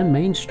Ministry and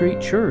Main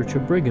Street Church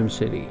of Brigham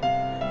City.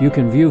 You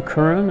can view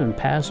current and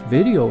past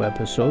video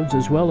episodes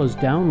as well as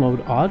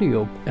download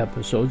audio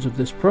episodes of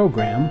this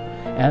program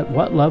at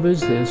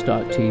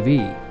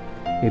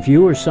whatloveisthis.tv. If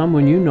you or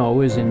someone you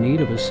know is in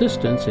need of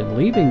assistance in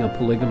leaving a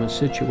polygamous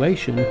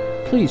situation,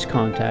 please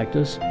contact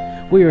us.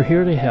 We are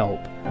here to help.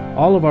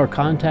 All of our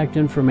contact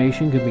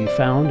information can be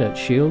found at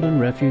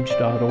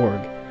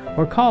shieldandrefuge.org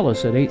or call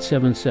us at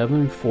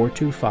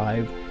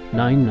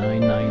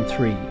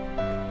 877-425-9993.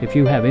 If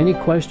you have any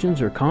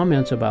questions or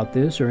comments about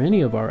this or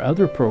any of our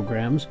other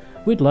programs,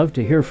 we'd love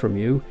to hear from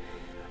you.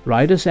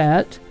 Write us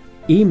at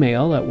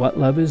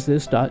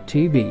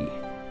email@whatloveisthis.tv.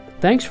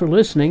 Thanks for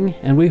listening,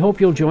 and we hope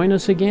you'll join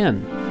us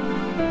again.